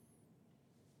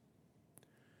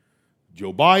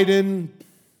 Joe Biden,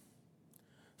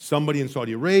 somebody in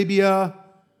Saudi Arabia,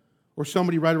 or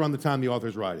somebody right around the time the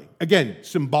author's writing. Again,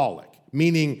 symbolic,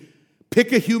 meaning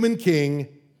pick a human king,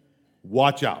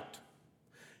 watch out.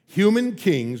 Human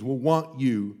kings will want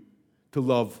you to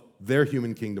love their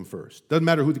human kingdom first. Doesn't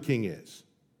matter who the king is.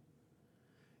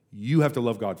 You have to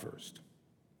love God first.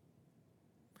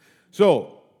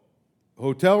 So,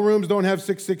 hotel rooms don't have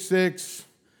 666.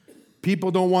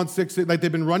 People don't want 666. Like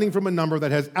they've been running from a number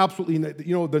that has absolutely,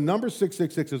 the number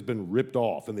 666 has been ripped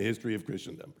off in the history of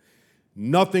Christendom.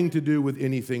 Nothing to do with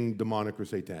anything demonic or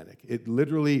satanic. It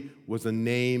literally was a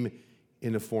name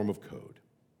in a form of code.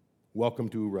 Welcome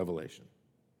to Revelation.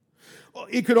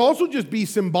 It could also just be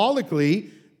symbolically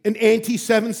an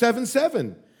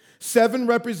anti-777. 7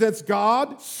 represents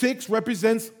God, 6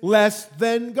 represents less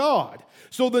than God.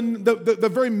 So the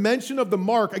very mention of the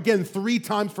mark, again, 3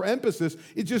 times for emphasis,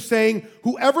 is just saying,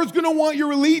 whoever's going to want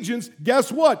your allegiance,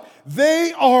 guess what?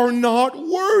 They are not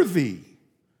worthy.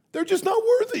 They're just not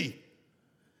worthy.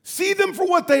 See them for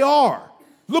what they are.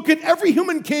 Look at every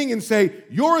human king and say,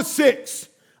 you're a 6.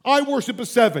 I worship a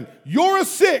 7. You're a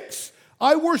 6.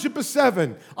 I worship a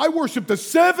 7. I worship the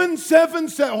 7, 7,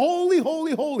 7. Holy,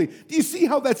 holy, holy. Do you see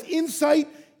how that's insight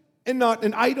and not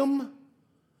an item?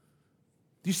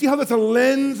 Do you see how that's a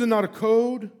lens and not a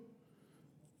code?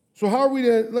 So how are we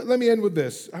to, let me end with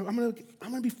this. I'm going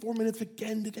to be 4 minutes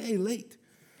again today, late.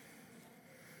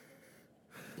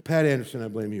 Pat Anderson, I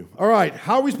blame you. All right,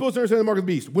 how are we supposed to understand the mark of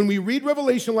the beast? When we read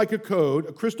Revelation like a code,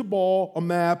 a crystal ball, a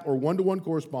map, or one-to-one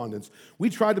correspondence, we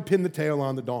try to pin the tail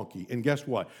on the donkey. And guess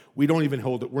what? We don't even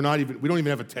hold it. We don't even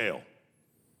have a tail.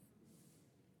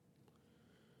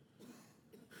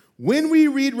 When we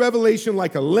read Revelation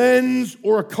like a lens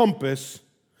or a compass,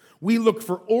 we look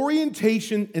for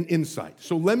orientation and insight.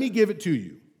 So let me give it to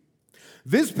you.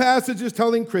 This passage is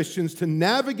telling Christians to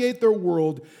navigate their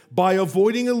world by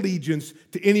avoiding allegiance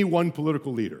to any one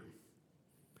political leader.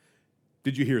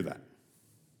 Did you hear that?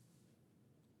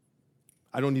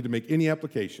 I don't need to make any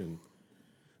application.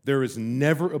 There is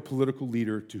never a political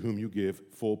leader to whom you give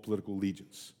full political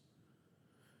allegiance.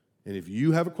 And if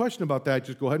you have a question about that,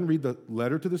 just go ahead and read the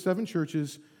letter to the 7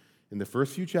 churches in the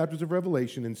first few chapters of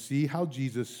Revelation and see how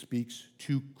Jesus speaks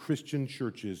to Christian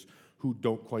churches who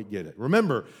don't quite get it.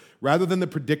 Remember, rather than the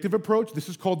predictive approach, this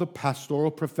is called the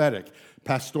pastoral prophetic.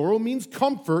 Pastoral means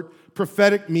comfort,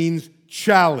 prophetic means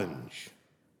challenge.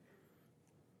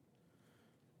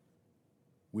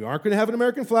 We aren't going to have an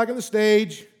American flag on the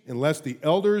stage unless the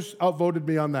elders outvoted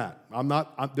me on that. I'm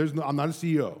not a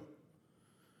CEO.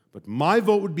 But my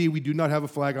vote would be we do not have a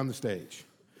flag on the stage.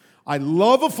 I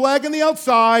love a flag on the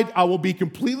outside. I will be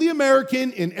completely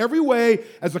American in every way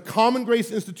as a common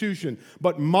grace institution.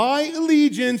 But my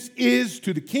allegiance is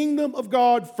to the kingdom of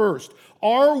God first.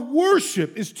 Our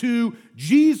worship is to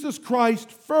Jesus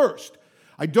Christ first.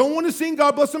 I don't want to sing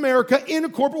God Bless America in a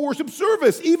corporate worship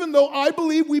service, even though I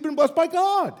believe we've been blessed by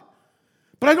God.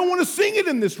 But I don't want to sing it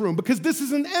in this room because this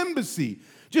is an embassy.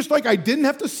 Just like I didn't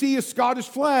have to see a Scottish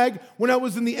flag when I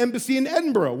was in the embassy in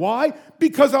Edinburgh. Why?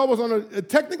 Because I was on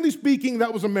technically speaking,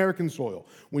 that was American soil.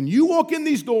 When you walk in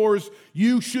these doors,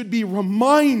 you should be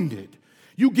reminded.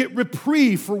 You get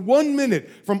reprieve for 1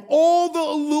 minute from all the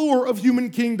allure of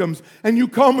human kingdoms, and you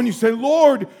come and you say,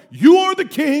 Lord, you are the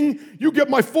king, you get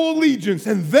my full allegiance,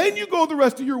 and then you go the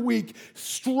rest of your week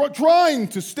trying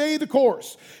to stay the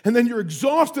course, and then you're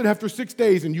exhausted after 6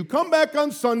 days, and you come back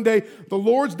on Sunday, the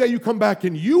Lord's day, you come back,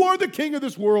 and you are the king of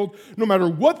this world. No matter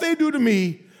what they do to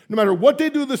me, no matter what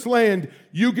they do to this land,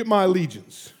 you get my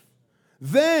allegiance.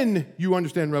 Then you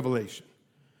understand Revelation.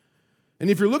 And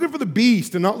if you're looking for the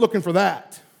beast and not looking for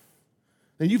that,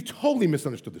 then you've totally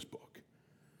misunderstood this book.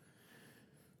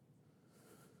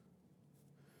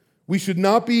 We should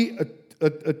not be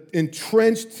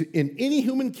entrenched in any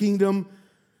human kingdom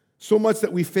so much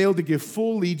that we fail to give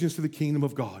full allegiance to the kingdom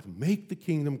of God. Make the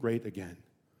kingdom great again.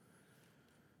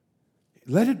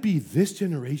 Let it be this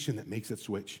generation that makes that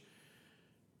switch.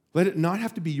 Let it not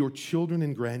have to be your children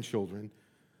and grandchildren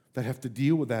that have to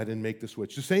deal with that and make the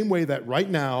switch. The same way that right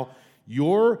now,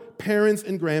 your parents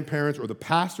and grandparents or the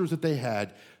pastors that they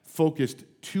had focused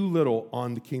too little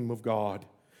on the kingdom of God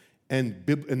and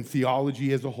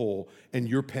theology as a whole, and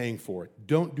you're paying for it.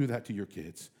 Don't do that to your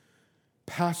kids.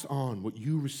 Pass on what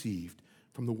you received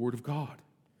from the Word of God.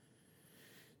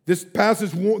 This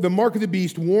passage, the mark of the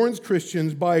beast, warns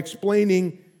Christians by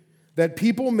explaining that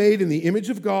people made in the image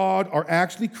of God are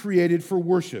actually created for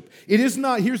worship. It is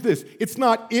not, here's this, it's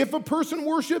not if a person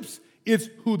worships, it's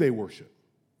who they worship.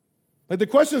 Like the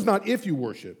question is not if you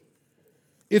worship,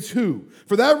 it's who.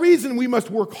 For that reason, we must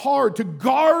work hard to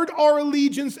guard our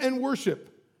allegiance and worship,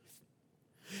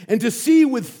 and to see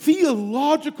with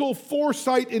theological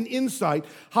foresight and insight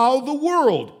how the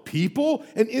world, people,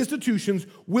 and institutions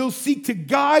will seek to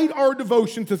guide our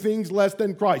devotion to things less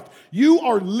than Christ. You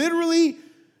are literally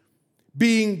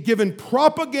being given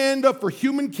propaganda for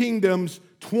human kingdoms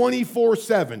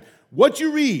 24/7. What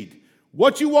you read,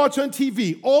 what you watch on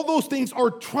TV, all those things are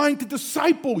trying to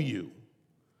disciple you.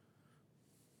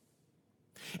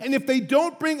 And if they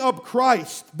don't bring up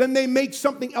Christ, then they make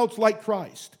something else like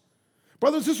Christ.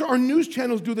 Brothers and sisters, our news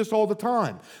channels do this all the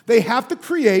time. They have to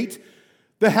create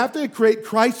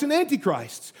Christ and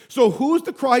Antichrists. So who's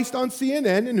the Christ on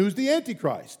CNN and who's the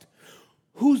Antichrist?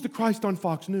 Who's the Christ on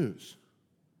Fox News?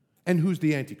 And who's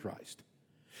the Antichrist?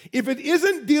 If it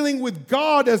isn't dealing with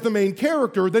God as the main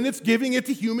character, then it's giving it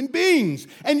to human beings.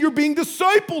 And you're being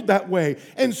discipled that way.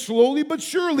 And slowly but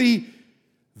surely,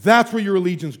 that's where your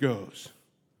allegiance goes.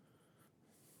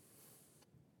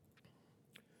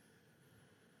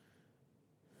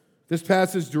 This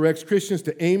passage directs Christians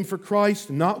to aim for Christ,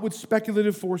 not with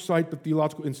speculative foresight, but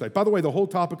theological insight. By the way, the whole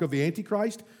topic of the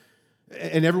Antichrist,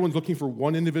 and everyone's looking for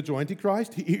one individual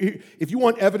Antichrist. If you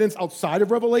want evidence outside of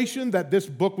Revelation that this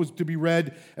book was to be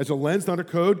read as a lens, not a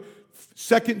code,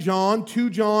 2 John, 2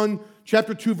 John,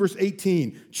 chapter 2, verse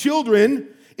 18. Children,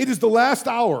 it is the last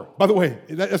hour. By the way,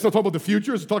 that's not talking about the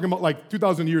future. It's talking about like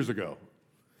 2,000 years ago.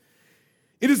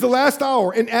 It is the last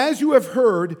hour, and as you have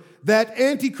heard, that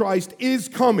Antichrist is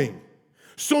coming.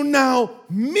 So now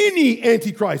many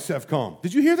Antichrists have come.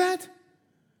 Did you hear that?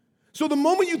 So the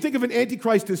moment you think of an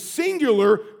Antichrist as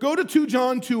singular, go to 2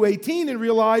 John 2:18 and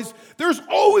realize there's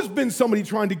always been somebody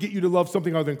trying to get you to love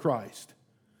something other than Christ.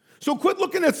 So quit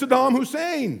looking at Saddam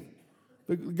Hussein,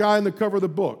 the guy on the cover of the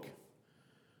book,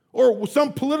 or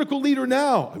some political leader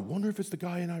now. I wonder if it's the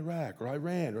guy in Iraq or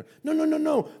Iran.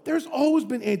 No. There's always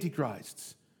been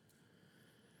Antichrists.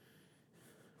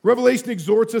 Revelation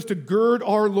exhorts us to gird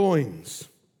our loins.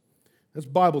 That's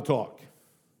Bible talk.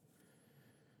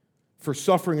 for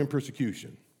suffering and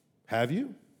persecution. Have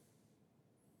you?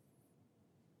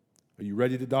 Are you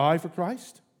ready to die for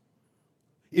Christ?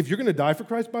 If you're going to die for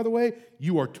Christ, by the way,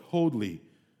 you are totally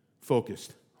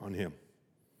focused on him.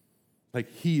 Like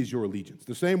he is your allegiance.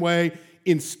 The same way,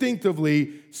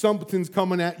 instinctively, something's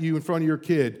coming at you in front of your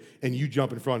kid and you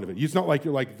jump in front of it. It's not like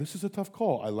you're like, this is a tough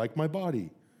call. I like my body.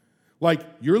 Like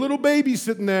your little baby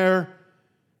sitting there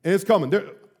and it's coming.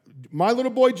 My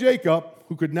little boy Jacob,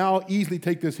 who could now easily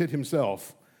take this hit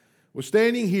himself, was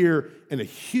standing here and a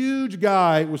huge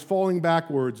guy was falling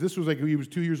backwards. This was like he was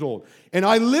 2 years old. And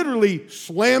I literally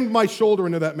slammed my shoulder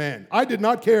into that man. I did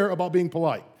not care about being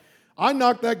polite. I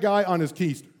knocked that guy on his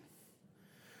keister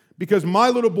because my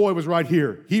little boy was right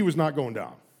here. He was not going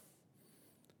down.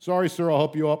 Sorry, sir, I'll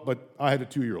help you up, but I had a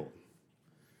 2-year-old.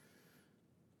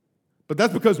 But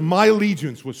that's because my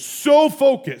allegiance was so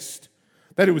focused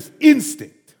that it was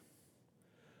instinct.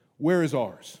 Where is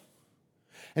ours?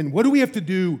 And what do we have to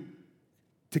do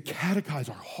to catechize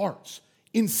our hearts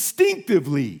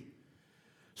instinctively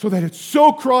so that it's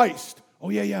so Christ? Oh,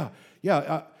 yeah.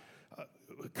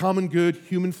 Common good,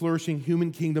 human flourishing,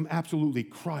 human kingdom, absolutely.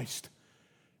 Christ,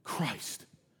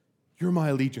 you're my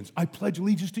allegiance. I pledge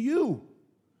allegiance to you.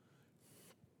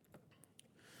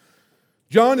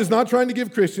 John is not trying to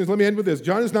give Christians, let me end with this.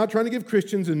 John is not trying to give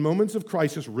Christians in moments of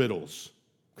crisis riddles.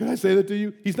 Can I say that to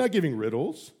you? He's not giving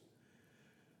riddles.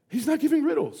 He's not giving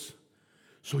riddles.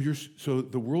 So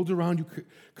the world's around you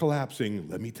collapsing.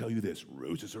 Let me tell you this,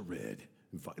 roses are red.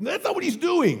 And that's not what he's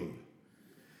doing.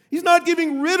 He's not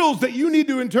giving riddles that you need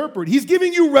to interpret. He's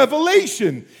giving you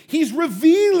revelation. He's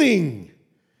revealing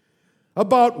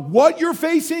about what you're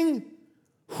facing,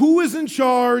 who is in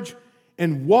charge,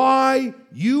 and why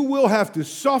you will have to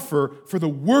suffer for the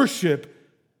worship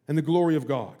and the glory of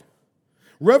God.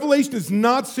 Revelation is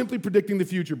not simply predicting the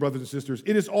future, brothers and sisters.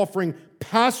 It is offering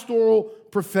pastoral,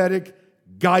 prophetic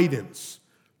guidance,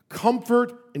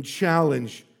 comfort, and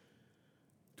challenge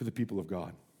to the people of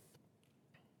God.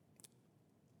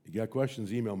 You got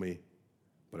questions, email me.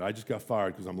 But I just got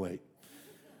fired because I'm late.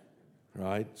 All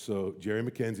right? So Jerry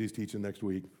McKenzie's teaching next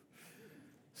week.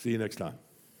 See you next time.